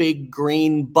the big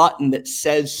green button that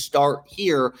says start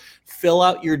here, fill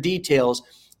out your details,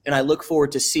 and I look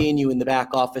forward to seeing you in the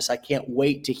back office. I can't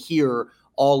wait to hear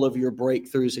all of your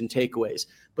breakthroughs and takeaways.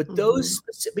 But those,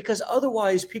 because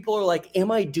otherwise people are like,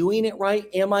 am I doing it right?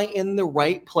 Am I in the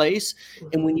right place?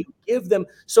 And when you give them,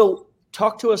 so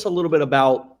talk to us a little bit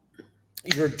about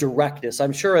your directness.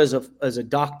 I'm sure as a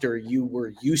doctor, you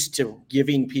were used to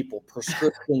giving people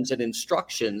prescriptions and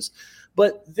instructions,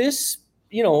 but this,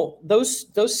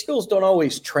 those skills don't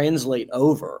always translate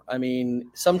over. I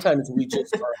mean, sometimes we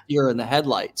just are deer in the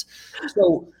headlights.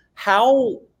 So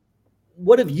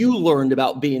what have you learned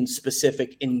about being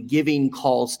specific in giving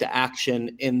calls to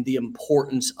action and the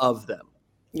importance of them?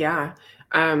 Yeah.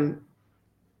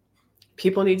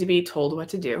 People need to be told what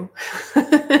to do.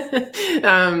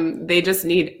 They just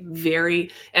need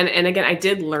and again, I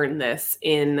did learn this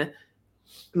in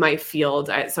my field.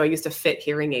 So I used to fit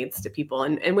hearing aids to people.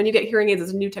 And when you get hearing aids,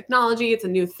 it's a new technology. It's a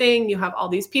new thing. You have all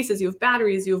these pieces. You have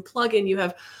batteries. You have plug-in. You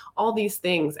have all these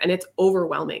things. And it's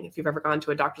overwhelming. If you've ever gone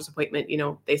to a doctor's appointment,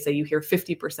 they say you hear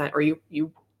 50% or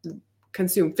you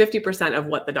consume 50% of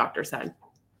what the doctor said.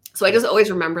 So I just always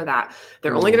remember that.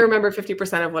 They're only going to remember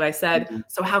 50% of what I said.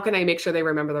 So how can I make sure they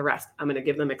remember the rest? I'm going to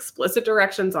give them explicit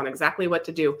directions on exactly what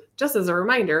to do. Just as a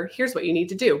reminder, here's what you need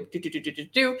to do.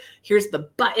 Here's the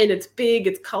button. It's big.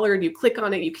 It's colored. You click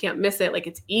on it. You can't miss it. Like,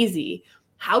 it's easy.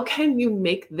 How can you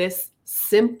make this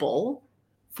simple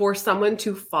for someone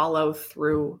to follow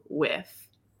through with?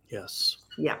 Yes.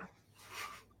 Yeah.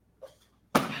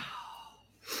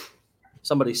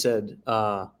 Somebody said,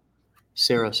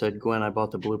 Sarah said, Gwen, I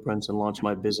bought the blueprints and launched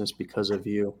my business because of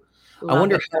you. I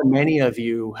wonder how many of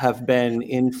you have been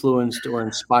influenced or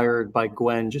inspired by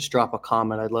Gwen. Just drop a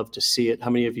comment. I'd love to see it. How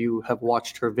many of you have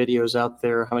watched her videos out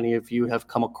there? How many of you have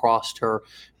come across her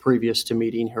previous to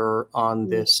meeting her on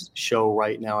this show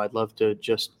right now? I'd love to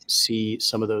just see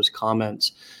some of those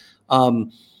comments.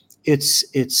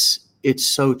 It's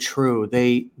so true.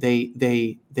 They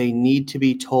need to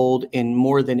be told, and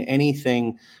more than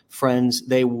anything, friends,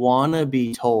 they want to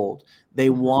be told. They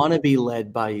want to be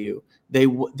led by you.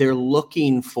 They're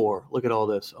looking for, look at all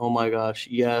this. Oh my gosh.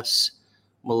 Yes.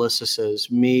 Melissa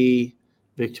says, me.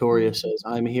 Victoria says,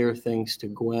 I'm here thanks to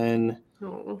Gwen.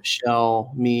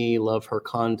 Michelle, me, love her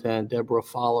content. Deborah,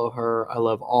 follow her. I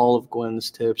love all of Gwen's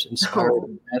tips.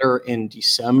 Inspired better in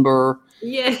December.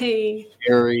 Yay.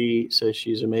 Carrie says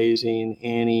she's amazing.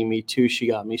 Annie, me too. She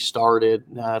got me started.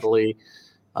 Natalie,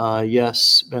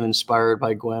 Yes, been inspired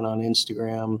by Gwen on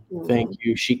Instagram. Thank Mm.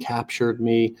 you. She captured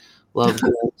me. Love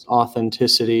Gwen's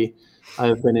authenticity.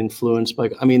 I've been influenced by,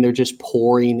 I mean, they're just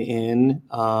pouring in.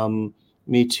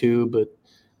 Me too, but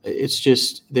it's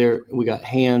just there. We got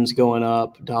hands going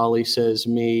up. Dolly says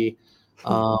me.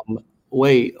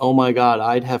 Wait, oh my God,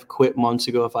 I'd have quit months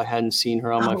ago if I hadn't seen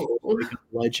her on my Oh. first week of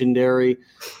Legendary.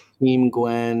 Team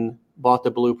Gwen, bought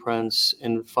the blueprints,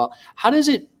 and how does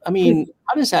it, I mean,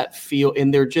 how does that feel?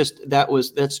 And they're just,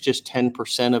 that's just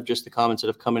 10% of just the comments that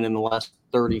have come in the last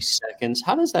 30 seconds.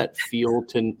 How does that feel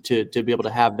to be able to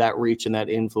have that reach and that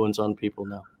influence on people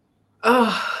now?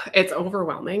 Oh, it's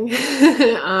overwhelming.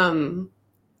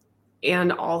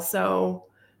 And also,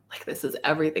 like, this is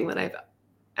everything that I've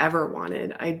ever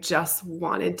wanted. I just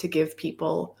wanted to give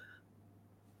people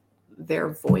their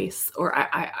voice, or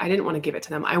I didn't want to give it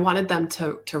to them. I wanted them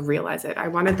to realize it. I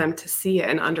wanted them to see it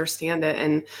and understand it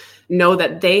and know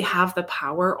that they have the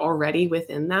power already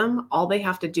within them. All they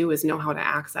have to do is know how to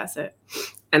access it.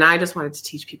 And I just wanted to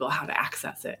teach people how to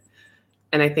access it.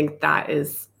 And I think that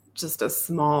is just a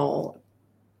small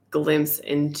glimpse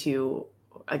into,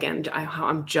 again, how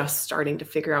I'm just starting to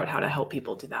figure out how to help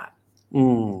people do that.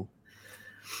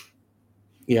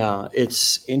 Yeah,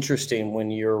 it's interesting when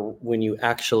you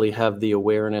actually have the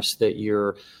awareness that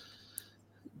you're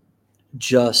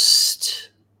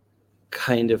just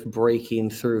kind of breaking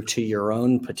through to your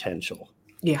own potential.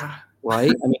 Yeah.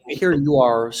 Right? I mean, here you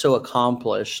are so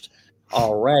accomplished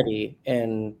already,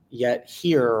 and yet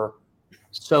here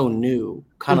so new,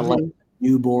 kind of like a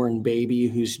newborn baby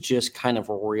who's just kind of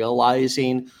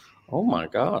realizing, oh my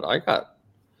God, I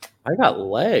got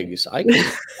legs. I can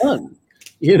run.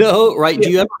 Right? Yeah. Do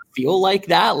you ever feel like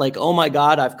that? Like, oh my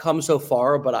God, I've come so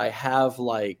far, but I have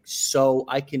I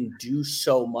can do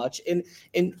so much. And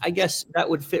I guess that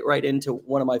would fit right into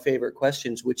one of my favorite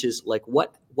questions, which is like,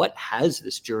 what has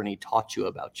this journey taught you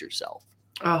about yourself?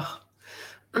 Oh,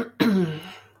 it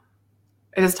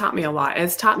has taught me a lot.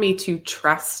 It's taught me to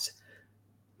trust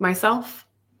myself.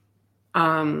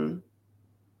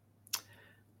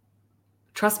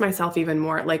 Trust myself even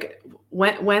more. Like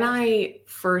when I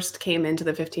first came into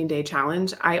the 15-day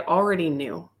challenge, I already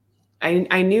knew.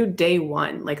 I knew day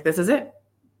one, like, this is it.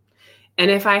 And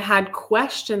if I had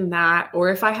questioned that, or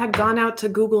if I had gone out to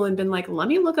Google and been like, let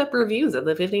me look up reviews of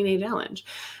the 15-day challenge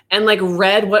and like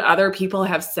read what other people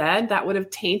have said, that would have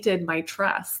tainted my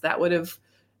trust. That would have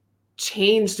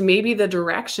changed maybe the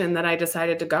direction that I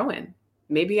decided to go in.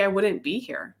 Maybe I wouldn't be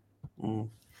here.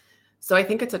 So I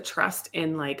think it's a trust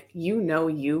in, like,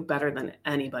 you better than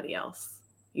anybody else.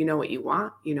 You know what you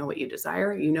want, you know what you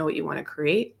desire, you know what you want to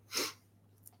create.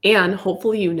 And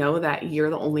hopefully you know that you're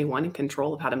the only one in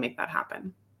control of how to make that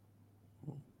happen.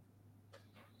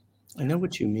 I know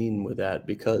what you mean with that,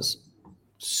 because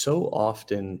so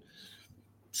often,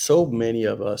 so many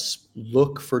of us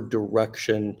look for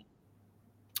direction,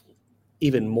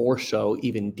 even more so,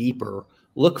 even deeper,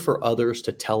 look for others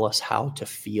to tell us how to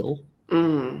feel.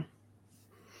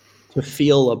 To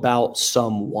feel about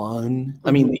someone.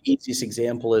 I mean, the easiest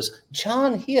example is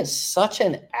John, he is such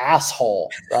an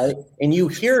asshole, right? And you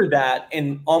hear that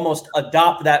and almost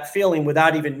adopt that feeling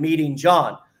without even meeting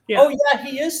John. Yeah. Oh yeah,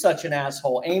 he is such an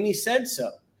asshole. Amy said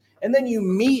so. And then you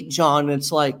meet John and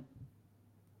it's like,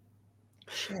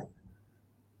 shit,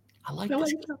 I like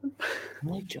this. I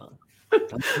like John.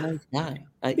 John's a nice guy.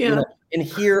 And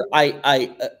here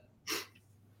I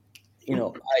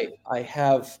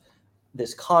have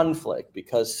this conflict,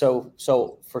 because so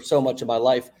for so much of my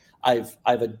life I've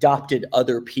adopted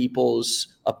other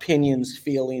people's opinions,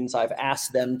 feelings. I've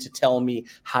asked them to tell me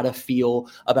how to feel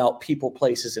about people,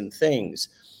 places, and things.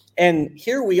 And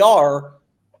here we are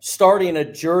starting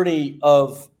a journey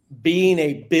of being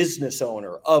a business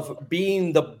owner, of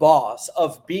being the boss,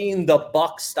 of being the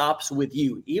buck stops with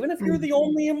you, even if you're the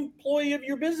only employee of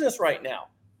your business right now.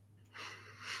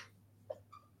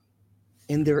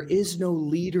 And there is no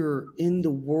leader in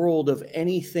the world of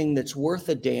anything that's worth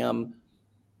a damn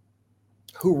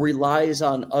who relies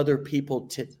on other people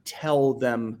to tell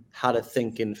them how to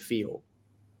think and feel.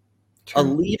 True. A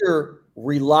leader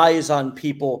relies on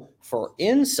people for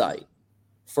insight,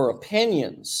 for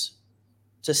opinions,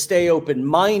 to stay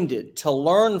open-minded, to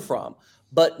learn from,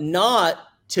 but not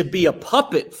to be a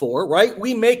puppet for, right?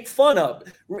 We make fun of.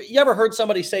 You ever heard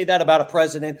somebody say that about a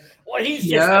president? Well, he's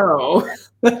just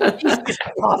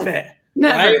a puppet.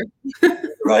 Never.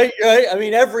 Right? I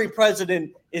mean, every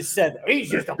president is said, he's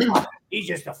just a puppet. He's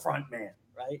just a front man,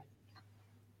 right?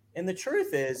 And the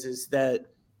truth is that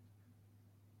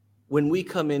when we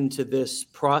come into this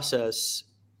process,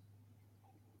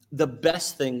 the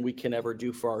best thing we can ever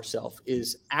do for ourselves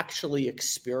is actually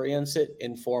experience it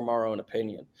and form our own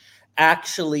opinion.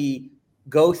 Actually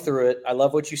go through it. I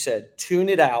love what you said. Tune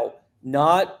it out.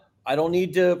 I don't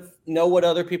need to know what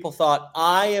other people thought.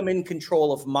 I am in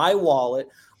control of my wallet.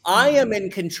 I am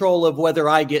in control of whether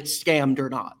I get scammed or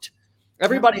not.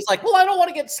 Everybody's like, well, I don't want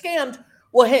to get scammed.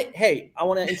 Well, hey, I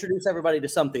want to introduce everybody to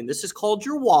something. This is called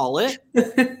your wallet.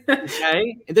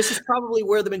 Okay. And this is probably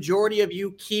where the majority of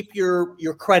you keep your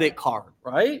credit card,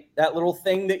 right? That little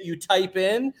thing that you type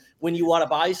in when you want to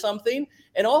buy something,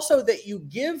 and also that you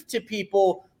give to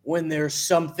people when there's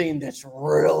something that's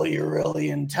really, really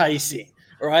enticing,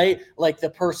 right? Like the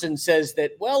person says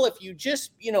that, well, if you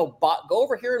just, go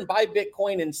over here and buy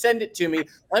Bitcoin and send it to me,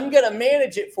 I'm going to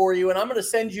manage it for you. And I'm going to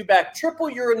send you back triple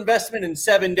your investment in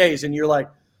 7 days. And you're like,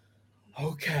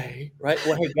 okay, right?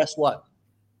 Well, hey, guess what?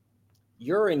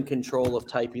 You're in control of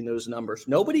typing those numbers.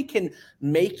 Nobody can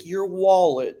make your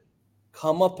wallet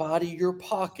come up out of your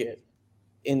pocket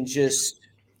and just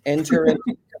enter into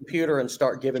the computer and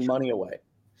start giving money away.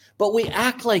 But we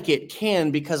act like it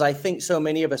can because I think so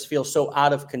many of us feel so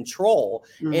out of control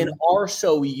and are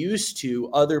so used to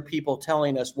other people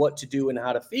telling us what to do and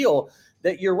how to feel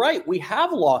that you're right. We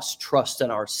have lost trust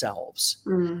in ourselves.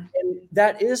 And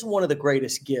that is one of the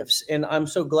greatest gifts. And I'm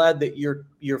so glad that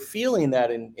you're feeling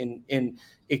that and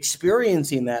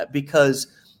experiencing that, because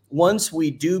once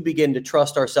we do begin to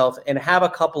trust ourselves and have a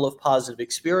couple of positive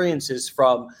experiences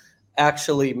from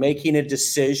actually making a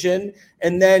decision,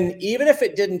 and then even if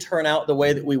it didn't turn out the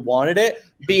way that we wanted it,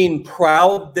 being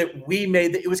proud that we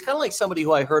made it. It was kind of like somebody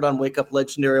who I heard on Wake Up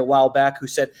Legendary a while back who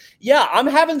said, yeah, I'm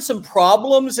having some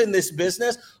problems in this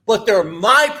business, but they're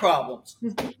my problems.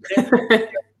 They're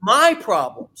my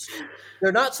problems.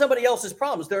 They're not somebody else's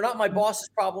problems. They're not my boss's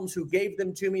problems who gave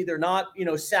them to me. They're not,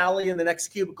 Sally in the next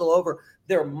cubicle over.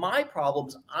 They're my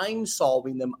problems. I'm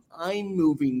solving them. I'm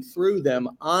moving through them.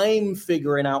 I'm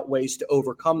figuring out ways to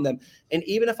overcome them. And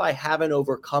even if I haven't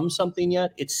overcome something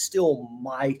yet, it's still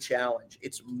my challenge.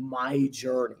 It's my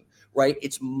journey, right?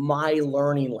 It's my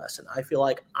learning lesson. I feel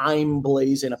like I'm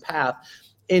blazing a path.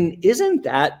 And isn't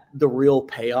that the real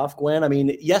payoff, Gwen? I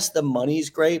mean, yes, the money's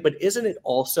great, but isn't it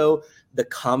also the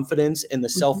confidence and the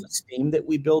self-esteem that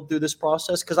we build through this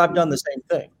process? Because I've done the same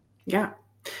thing. Yeah.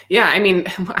 Yeah. I mean,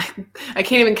 I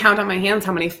can't even count on my hands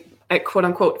how many quote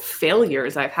unquote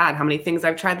failures I've had, how many things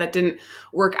I've tried that didn't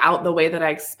work out the way that I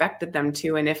expected them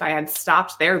to. And if I had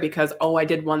stopped there because, I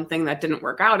did one thing that didn't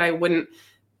work out, I wouldn't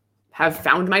have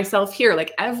found myself here.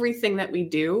 Like everything that we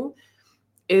do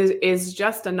is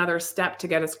just another step to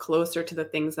get us closer to the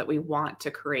things that we want to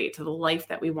create, to the life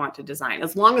that we want to design,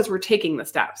 as long as we're taking the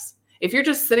steps. If you're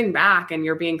just sitting back and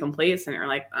you're being complacent, you're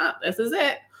like, this is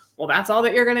it. Well, that's all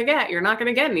that you're going to get. You're not going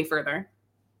to get any further.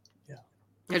 Yeah.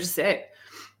 That's just it.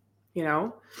 Yeah.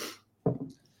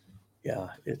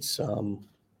 It's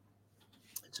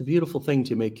a beautiful thing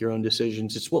to make your own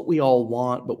decisions. It's what we all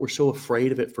want, but we're so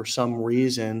afraid of it for some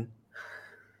reason.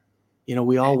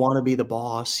 We all want to be the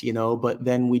boss, but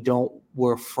then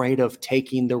we're afraid of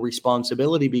taking the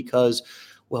responsibility because,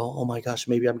 well, oh my gosh,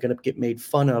 maybe I'm going to get made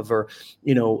fun of, or,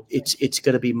 it's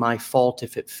going to be my fault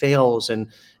if it fails. And,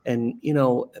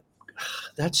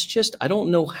 that's just, I don't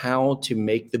know how to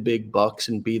make the big bucks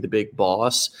and be the big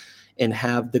boss and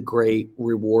have the great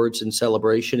rewards and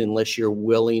celebration unless you're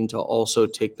willing to also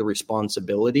take the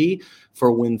responsibility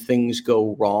for when things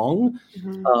go wrong.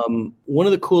 One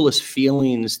of the coolest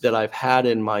feelings that I've had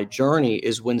in my journey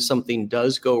is when something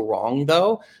does go wrong,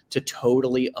 though, to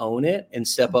totally own it and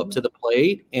step up to the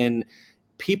plate. And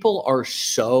people are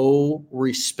so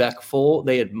respectful.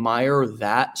 They admire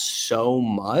that so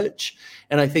much.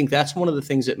 And I think that's one of the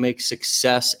things that makes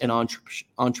success and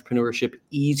entrepreneurship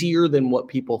easier than what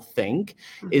people think,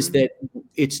 is that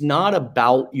it's not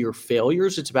about your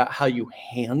failures. It's about how you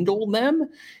handle them.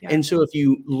 Yeah. And so if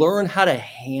you learn how to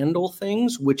handle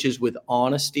things, which is with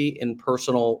honesty and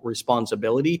personal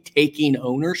responsibility, taking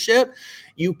ownership,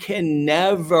 you can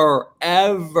never,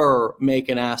 ever make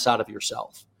an ass out of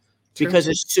yourself. Because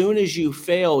as soon as you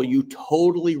fail, you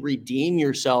totally redeem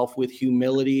yourself with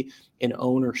humility and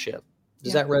ownership.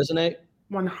 Does that resonate?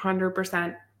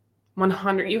 100%.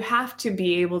 100. You have to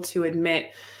be able to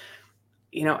admit,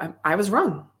 I was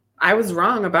wrong. I was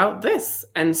wrong about this.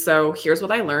 And so here's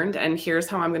what I learned. And here's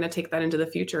how I'm going to take that into the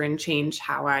future and change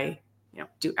how I,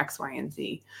 do X, Y, and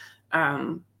Z.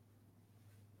 I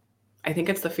think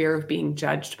it's the fear of being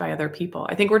judged by other people.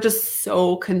 I think we're just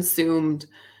so consumed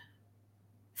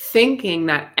thinking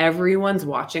that everyone's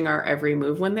watching our every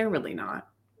move when they're really not.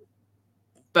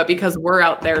 But because we're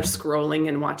out there scrolling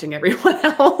and watching everyone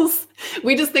else,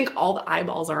 we just think all the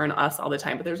eyeballs are on us all the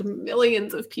time. But there's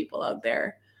millions of people out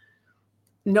there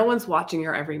no one's watching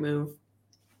your every move.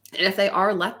 And if they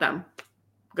are, let them.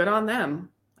 Good on them.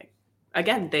 Like,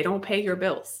 again, they don't pay your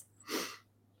bills.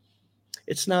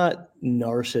 It's not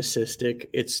narcissistic.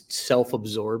 It's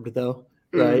self-absorbed, though,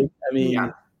 right? I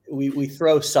mean, we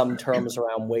throw some terms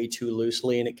around way too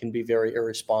loosely, and it can be very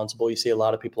irresponsible. You see a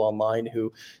lot of people online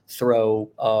who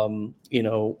throw,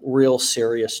 real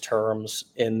serious terms,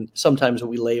 and sometimes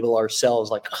we label ourselves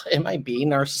like, am I being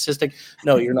narcissistic?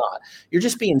 No, you're not. You're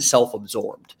just being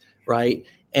self-absorbed, right?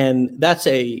 And that's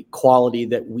a quality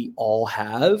that we all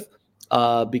have.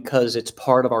 Because it's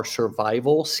part of our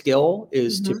survival skill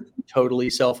is to be totally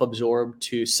self-absorbed,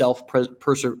 to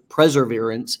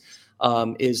self-perseverance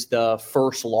is the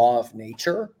first law of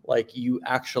nature. Like, you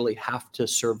actually have to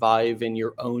survive, in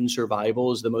your own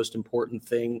survival is the most important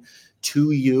thing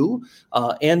to you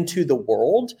and to the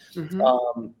world.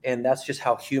 And that's just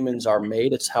how humans are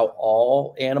made. It's how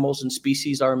all animals and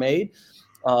species are made.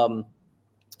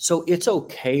 So it's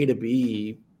okay to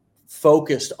be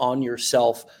focused on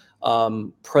yourself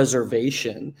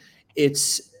preservation.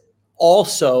 It's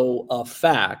also a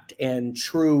fact and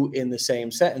true in the same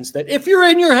sentence that if you're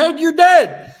in your head, you're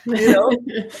dead.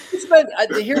 Here's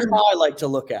how I like to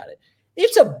look at it.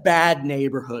 It's a bad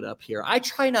neighborhood up here. I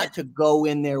try not to go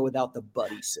in there without the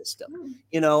buddy system.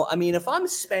 If I'm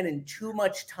spending too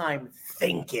much time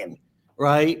thinking,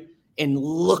 right, and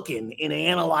looking and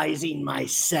analyzing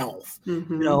myself,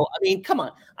 come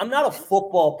on. I'm not a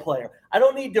football player. I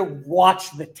don't need to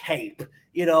watch the tape.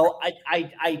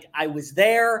 I was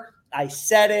there. I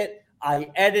said it. I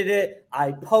edited it.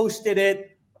 I posted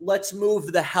it. Let's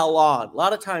move the hell on. A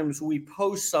lot of times we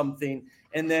post something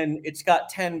and then it's got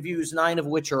 10 views, 9 of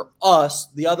which are us.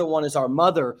 The other one is our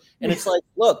mother. And it's like,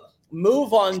 look,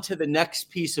 move on to the next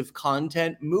piece of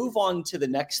content, move on to the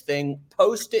next thing,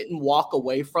 post it and walk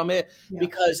away from it.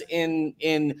 Because in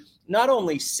not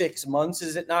only 6 months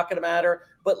is it not going to matter,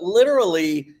 but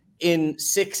literally in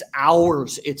 6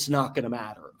 hours, it's not going to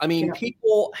matter.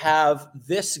 People have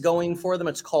this going for them.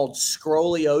 It's called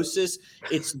scoliosis.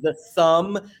 It's the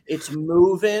thumb. It's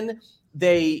moving.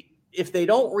 If they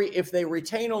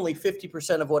retain only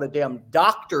 50% of what a damn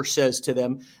doctor says to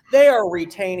them, they are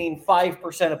retaining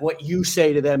 5% of what you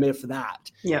say to them, if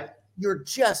that. Yeah. You're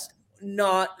just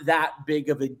not that big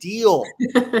of a deal.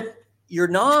 You're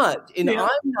not, and I'm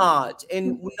not,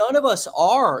 and none of us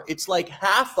are. It's like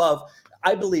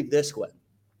I believe this way.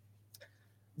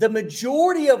 The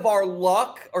majority of our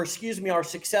our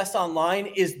success online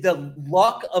is the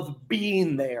luck of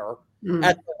being there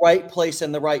at the right place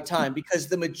and the right time. Because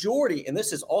the majority, and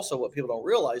this is also what people don't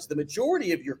realize, the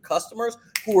majority of your customers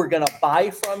who are going to buy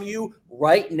from you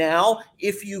right now,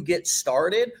 if you get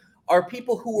started, are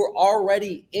people who are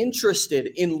already interested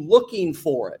in looking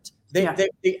for it.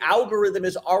 The algorithm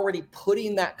is already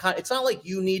putting that it's not like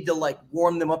you need to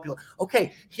warm them up. You're like,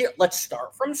 okay, here, let's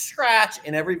start from scratch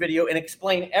in every video and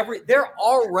explain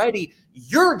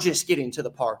you're just getting to the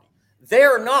party.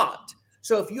 They're not.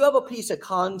 So if you have a piece of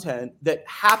content that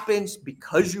happens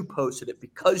because you posted it,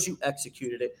 because you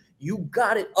executed it, you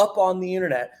got it up on the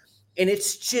internet, and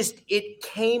it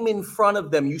came in front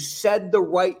of them. You said the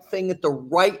right thing at the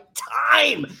right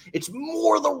time. It's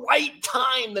more the right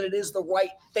time than it is the right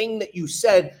thing that you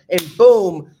said. And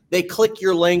boom, they click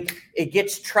your link. It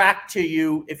gets tracked to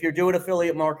you. If you're doing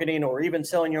affiliate marketing or even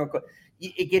selling your own,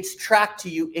 it gets tracked to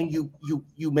you, and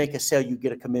you make a sale. You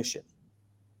get a commission.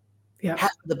 Yeah.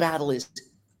 Half of the battle is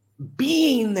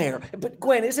being there. But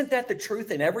Gwen, isn't that the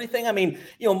truth in everything?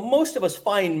 Most of us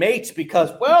find mates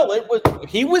because,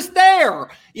 he was there.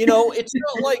 It's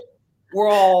not like we're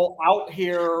all out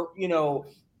here,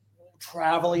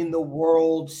 traveling the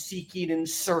world, seeking and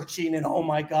searching, and oh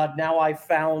my God, now I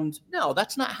found. No,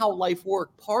 that's not how life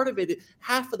works. Part of it,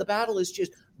 half of the battle is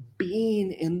just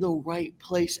being in the right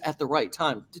place at the right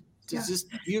time. Do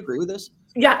you agree with this?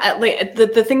 Yeah,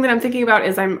 the thing that I'm thinking about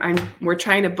is we're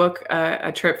trying to book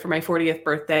a trip for my 40th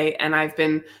birthday, and I've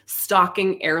been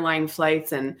stalking airline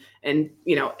flights and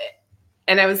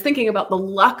I was thinking about the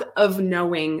luck of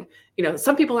knowing,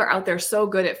 some people are out there so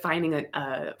good at finding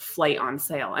a flight on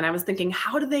sale. And I was thinking,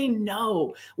 how do they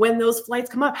know when those flights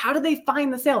come up? How do they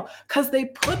find the sale? Because they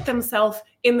put themselves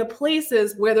in the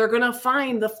places where they're going to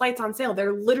find the flights on sale.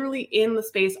 They're literally in the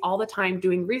space all the time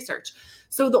doing research.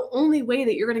 So the only way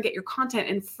that you're going to get your content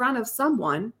in front of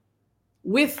someone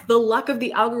with the luck of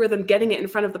the algorithm getting it in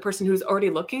front of the person who's already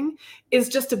looking is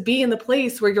just to be in the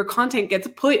place where your content gets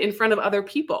put in front of other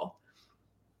people.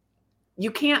 You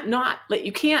can't not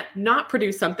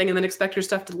produce something and then expect your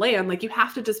stuff to land. You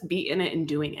have to just be in it and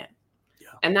doing it. Yeah.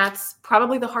 And that's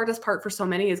probably the hardest part for so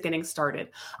many, is getting started.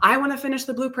 I want to finish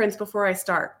the blueprints before I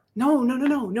start. No,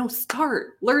 start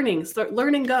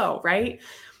learning, go, right?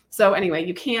 So anyway,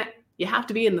 you have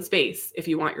to be in the space if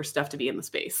you want your stuff to be in the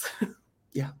space.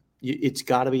 Yeah. It's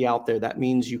got to be out there. That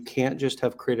means you can't just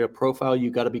have created a profile.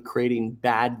 You got to be creating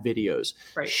bad videos,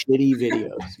 right. Shitty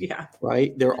videos. Yeah.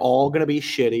 Right. They're all going to be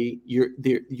shitty. You're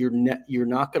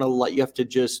not going to let, you have to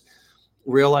just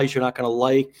realize you're not going to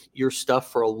like your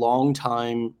stuff for a long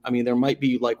time. I mean, there might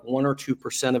be like 1 or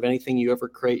 2% of anything you ever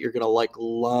create you're going to like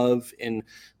love and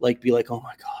like be like, oh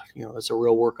my God, that's a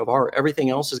real work of art.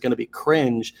 Everything else is going to be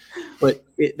cringe. But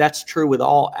that's true with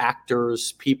all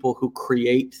actors, people who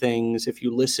create things. If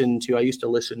you listen to, I used to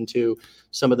listen to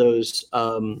some of those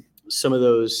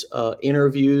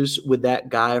interviews with that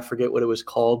guy. I forget what it was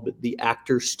called, but the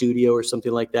Actor Studio or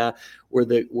something like that, where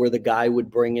the guy would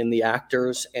bring in the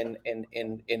actors and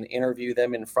interview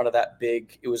them in front of that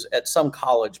big, it was at some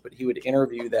college, but he would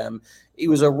interview them. He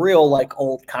was a real like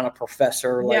old kind of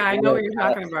professor. Yeah, I know what you're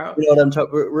talking about. You know what I'm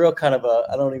talking, real kind of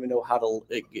I don't even know how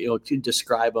to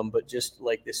describe him, but just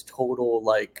like this total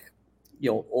like,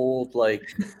 old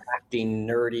like acting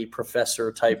nerdy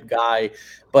professor type guy.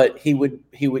 But he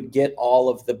would get all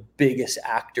of the biggest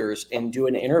actors and do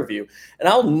an interview. And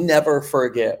I'll never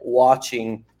forget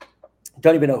watching,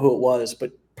 don't even know who it was,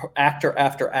 but actor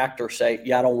after actor say,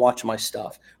 yeah, I don't watch my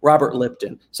stuff. Robert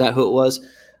Lipton, is that who it was?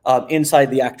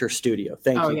 Inside the Actor Studio.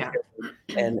 Thank you. Yeah.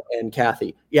 And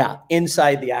Kathy. Yeah,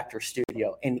 Inside the Actor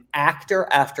Studio. And actor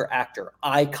after actor,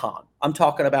 icon. I'm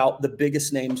talking about the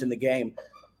biggest names in the game.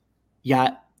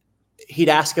 Yeah, he'd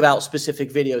ask about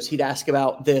specific videos. He'd ask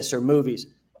about this or movies.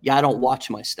 Yeah, I don't watch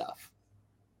my stuff.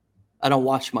 I don't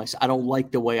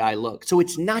like the way I look. So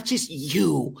it's not just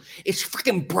you. It's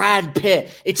freaking Brad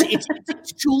Pitt. It's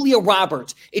Julia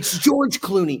Roberts. It's George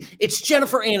Clooney. It's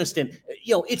Jennifer Aniston.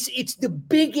 It's the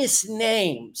biggest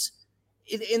names.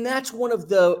 And that's one of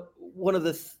the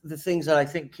things that I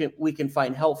think we can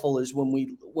find helpful is when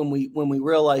we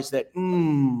realize that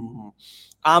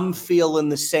I'm feeling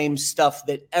the same stuff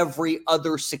that every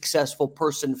other successful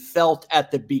person felt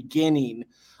at the beginning.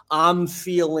 I'm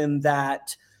feeling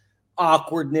that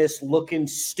awkwardness, looking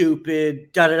stupid,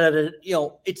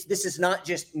 this is not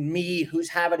just me who's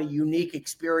having a unique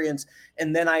experience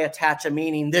and then I attach a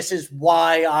meaning. This is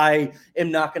why I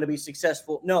am not going to be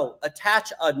successful. No,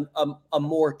 attach a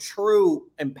more true,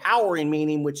 empowering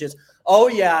meaning, which is, oh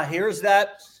yeah, here's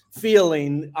that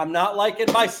feeling. I'm not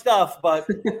liking my stuff, but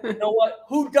you know what?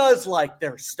 Who does like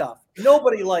their stuff?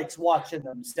 Nobody likes watching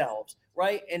themselves,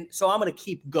 right? And so I'm going to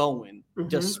keep going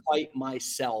despite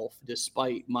myself,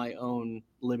 despite my own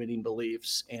limiting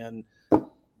beliefs. And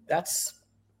that's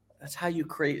how you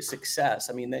create success.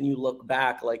 I mean, then you look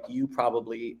back like you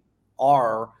probably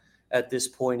are at this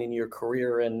point in your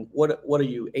career. And what are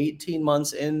you, 18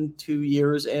 months in, 2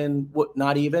 years in? What,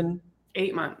 not even?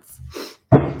 8 months.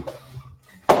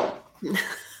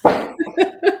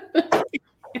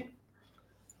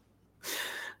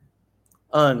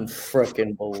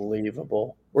 Unfrickin'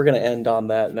 believable. We're going to end on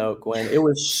that note, Gwen. It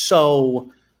was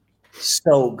so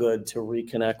good to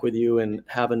reconnect with you and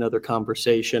have another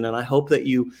conversation. And I hope that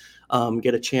you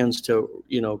get a chance to,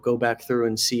 go back through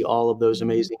and see all of those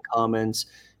amazing comments.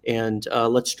 And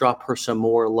let's drop her some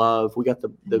more love. We got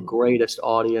the greatest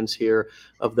audience here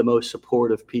of the most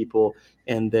supportive people,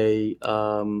 and they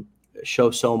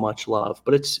show so much love.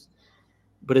 But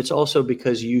it's also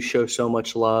because you show so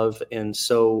much love and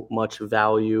so much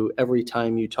value every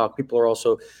time you talk. People are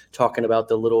also talking about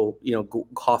the little,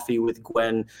 Coffee with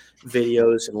Gwen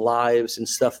videos and lives and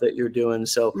stuff that you're doing.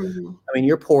 So, I mean,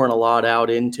 you're pouring a lot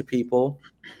out into people,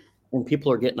 and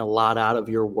people are getting a lot out of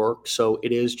your work. So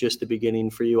it is just the beginning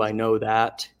for you. I know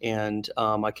that. And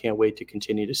I can't wait to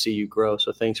continue to see you grow.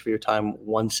 So thanks for your time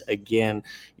once again.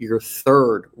 Your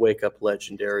third Wake Up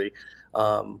Legendary,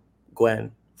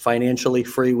 Gwen. Financially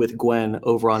Free with Gwen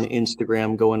over on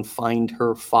Instagram. Go and find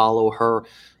her, follow her,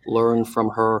 learn from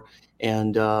her.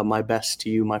 And my best to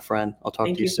you, my friend. I'll talk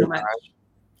to you soon. Thank you so much.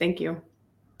 Thank you.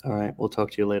 All right. We'll talk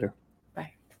to you later.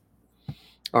 Bye.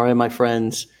 All right, my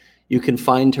friends. You can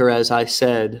find her, as I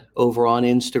said, over on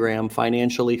Instagram,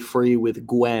 Financially Free with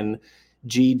Gwen,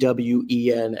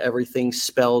 Gwen. Everything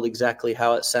spelled exactly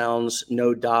how it sounds.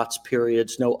 No dots,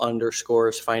 periods, no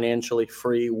underscores. Financially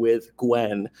Free with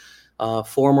Gwen.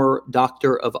 Former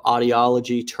doctor of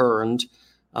audiology turned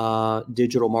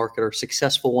digital marketer,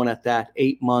 successful one at that.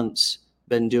 8 months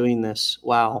been doing this.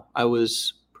 Wow. I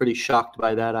was pretty shocked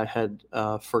by that. I had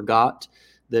forgot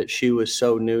that she was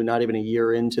so new, not even a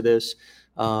year into this.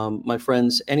 My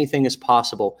friends, anything is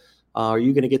possible. Are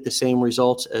you going to get the same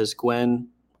results as Gwen?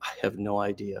 I have no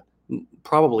idea.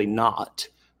 Probably not,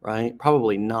 right?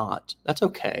 Probably not. That's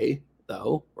okay,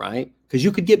 though, right? Because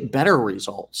you could get better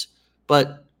results,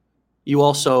 but you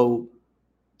also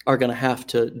are going to have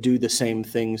to do the same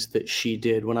things that she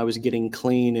did. When I was getting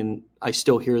clean, and I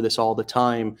still hear this all the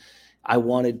time, I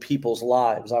wanted people's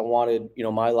lives. I wanted,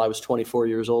 I was 24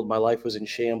 years old. My life was in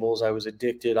shambles. I was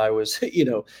addicted. I was,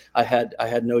 I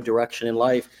had no direction in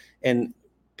life. And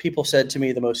people said to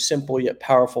me the most simple yet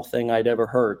powerful thing I'd ever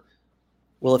heard.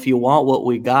 Well, if you want what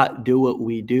we got, do what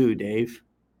we do, Dave.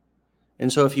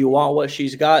 And so if you want what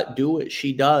she's got, do what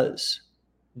she does.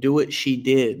 Do what she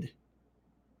did.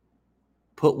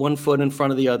 Put one foot in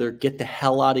front of the other, get the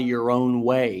hell out of your own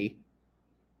way,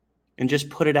 and just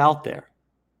put it out there.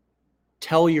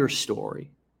 Tell your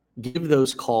story. Give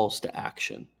those calls to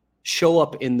action. Show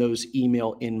up in those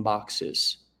email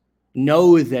inboxes.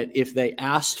 Know that if they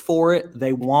asked for it,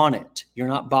 they want it. You're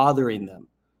not bothering them.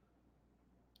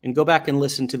 And go back and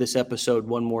listen to this episode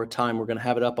one more time. We're going to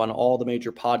have it up on all the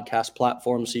major podcast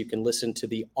platforms so you can listen to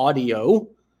the audio,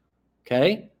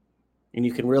 okay? And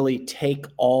you can really take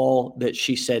all that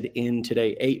she said in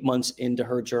today, 8 months into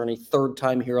her journey, third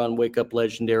time here on Wake Up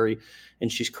Legendary.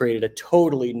 And she's created a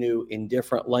totally new and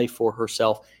different life for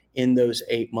herself in those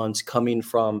 8 months, coming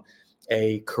from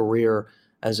a career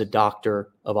as a doctor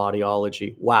of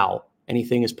audiology. Wow,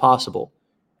 anything is possible.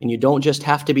 And you don't just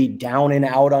have to be down and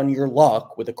out on your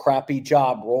luck with a crappy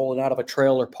job rolling out of a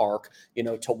trailer park,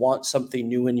 to want something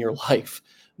new in your life.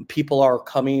 People are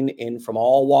coming in from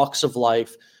all walks of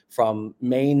life, from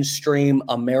mainstream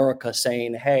America,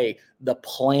 saying, hey, the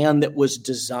plan that was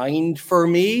designed for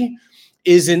me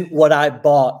isn't what I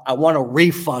bought. I want a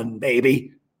refund,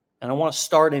 baby. And I want to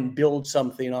start and build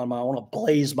something on I want to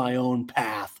blaze my own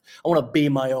path. I want to be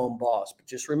my own boss. But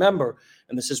just remember,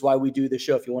 and this is why we do this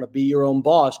show, if you want to be your own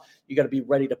boss, you got to be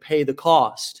ready to pay the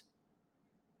cost.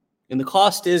 And the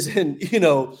cost isn't, you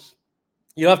don't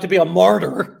have to be a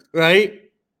martyr, right?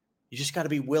 You just got to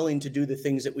be willing to do the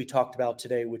things that we talked about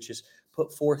today, which is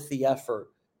put forth the effort,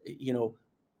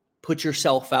 put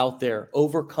yourself out there,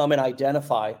 overcome and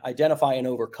identify and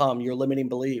overcome your limiting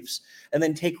beliefs, and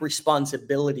then take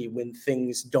responsibility when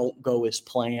things don't go as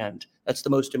planned. That's the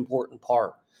most important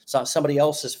part. It's not somebody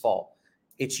else's fault.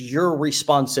 It's your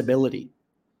responsibility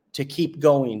to keep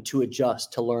going, to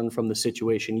adjust, to learn from the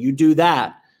situation. You do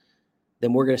that,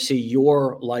 then we're going to see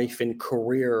your life and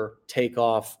career take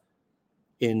off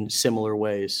in similar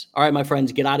ways. All right, my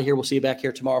friends, get out of here. We'll see you back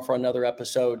here tomorrow for another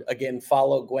episode. Again,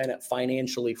 follow Gwen at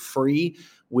Financially Free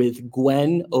with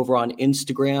Gwen over on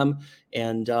Instagram.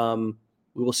 And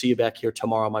we will see you back here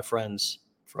tomorrow, my friends,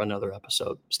 for another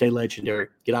episode. Stay legendary.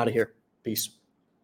 Get out of here. Peace.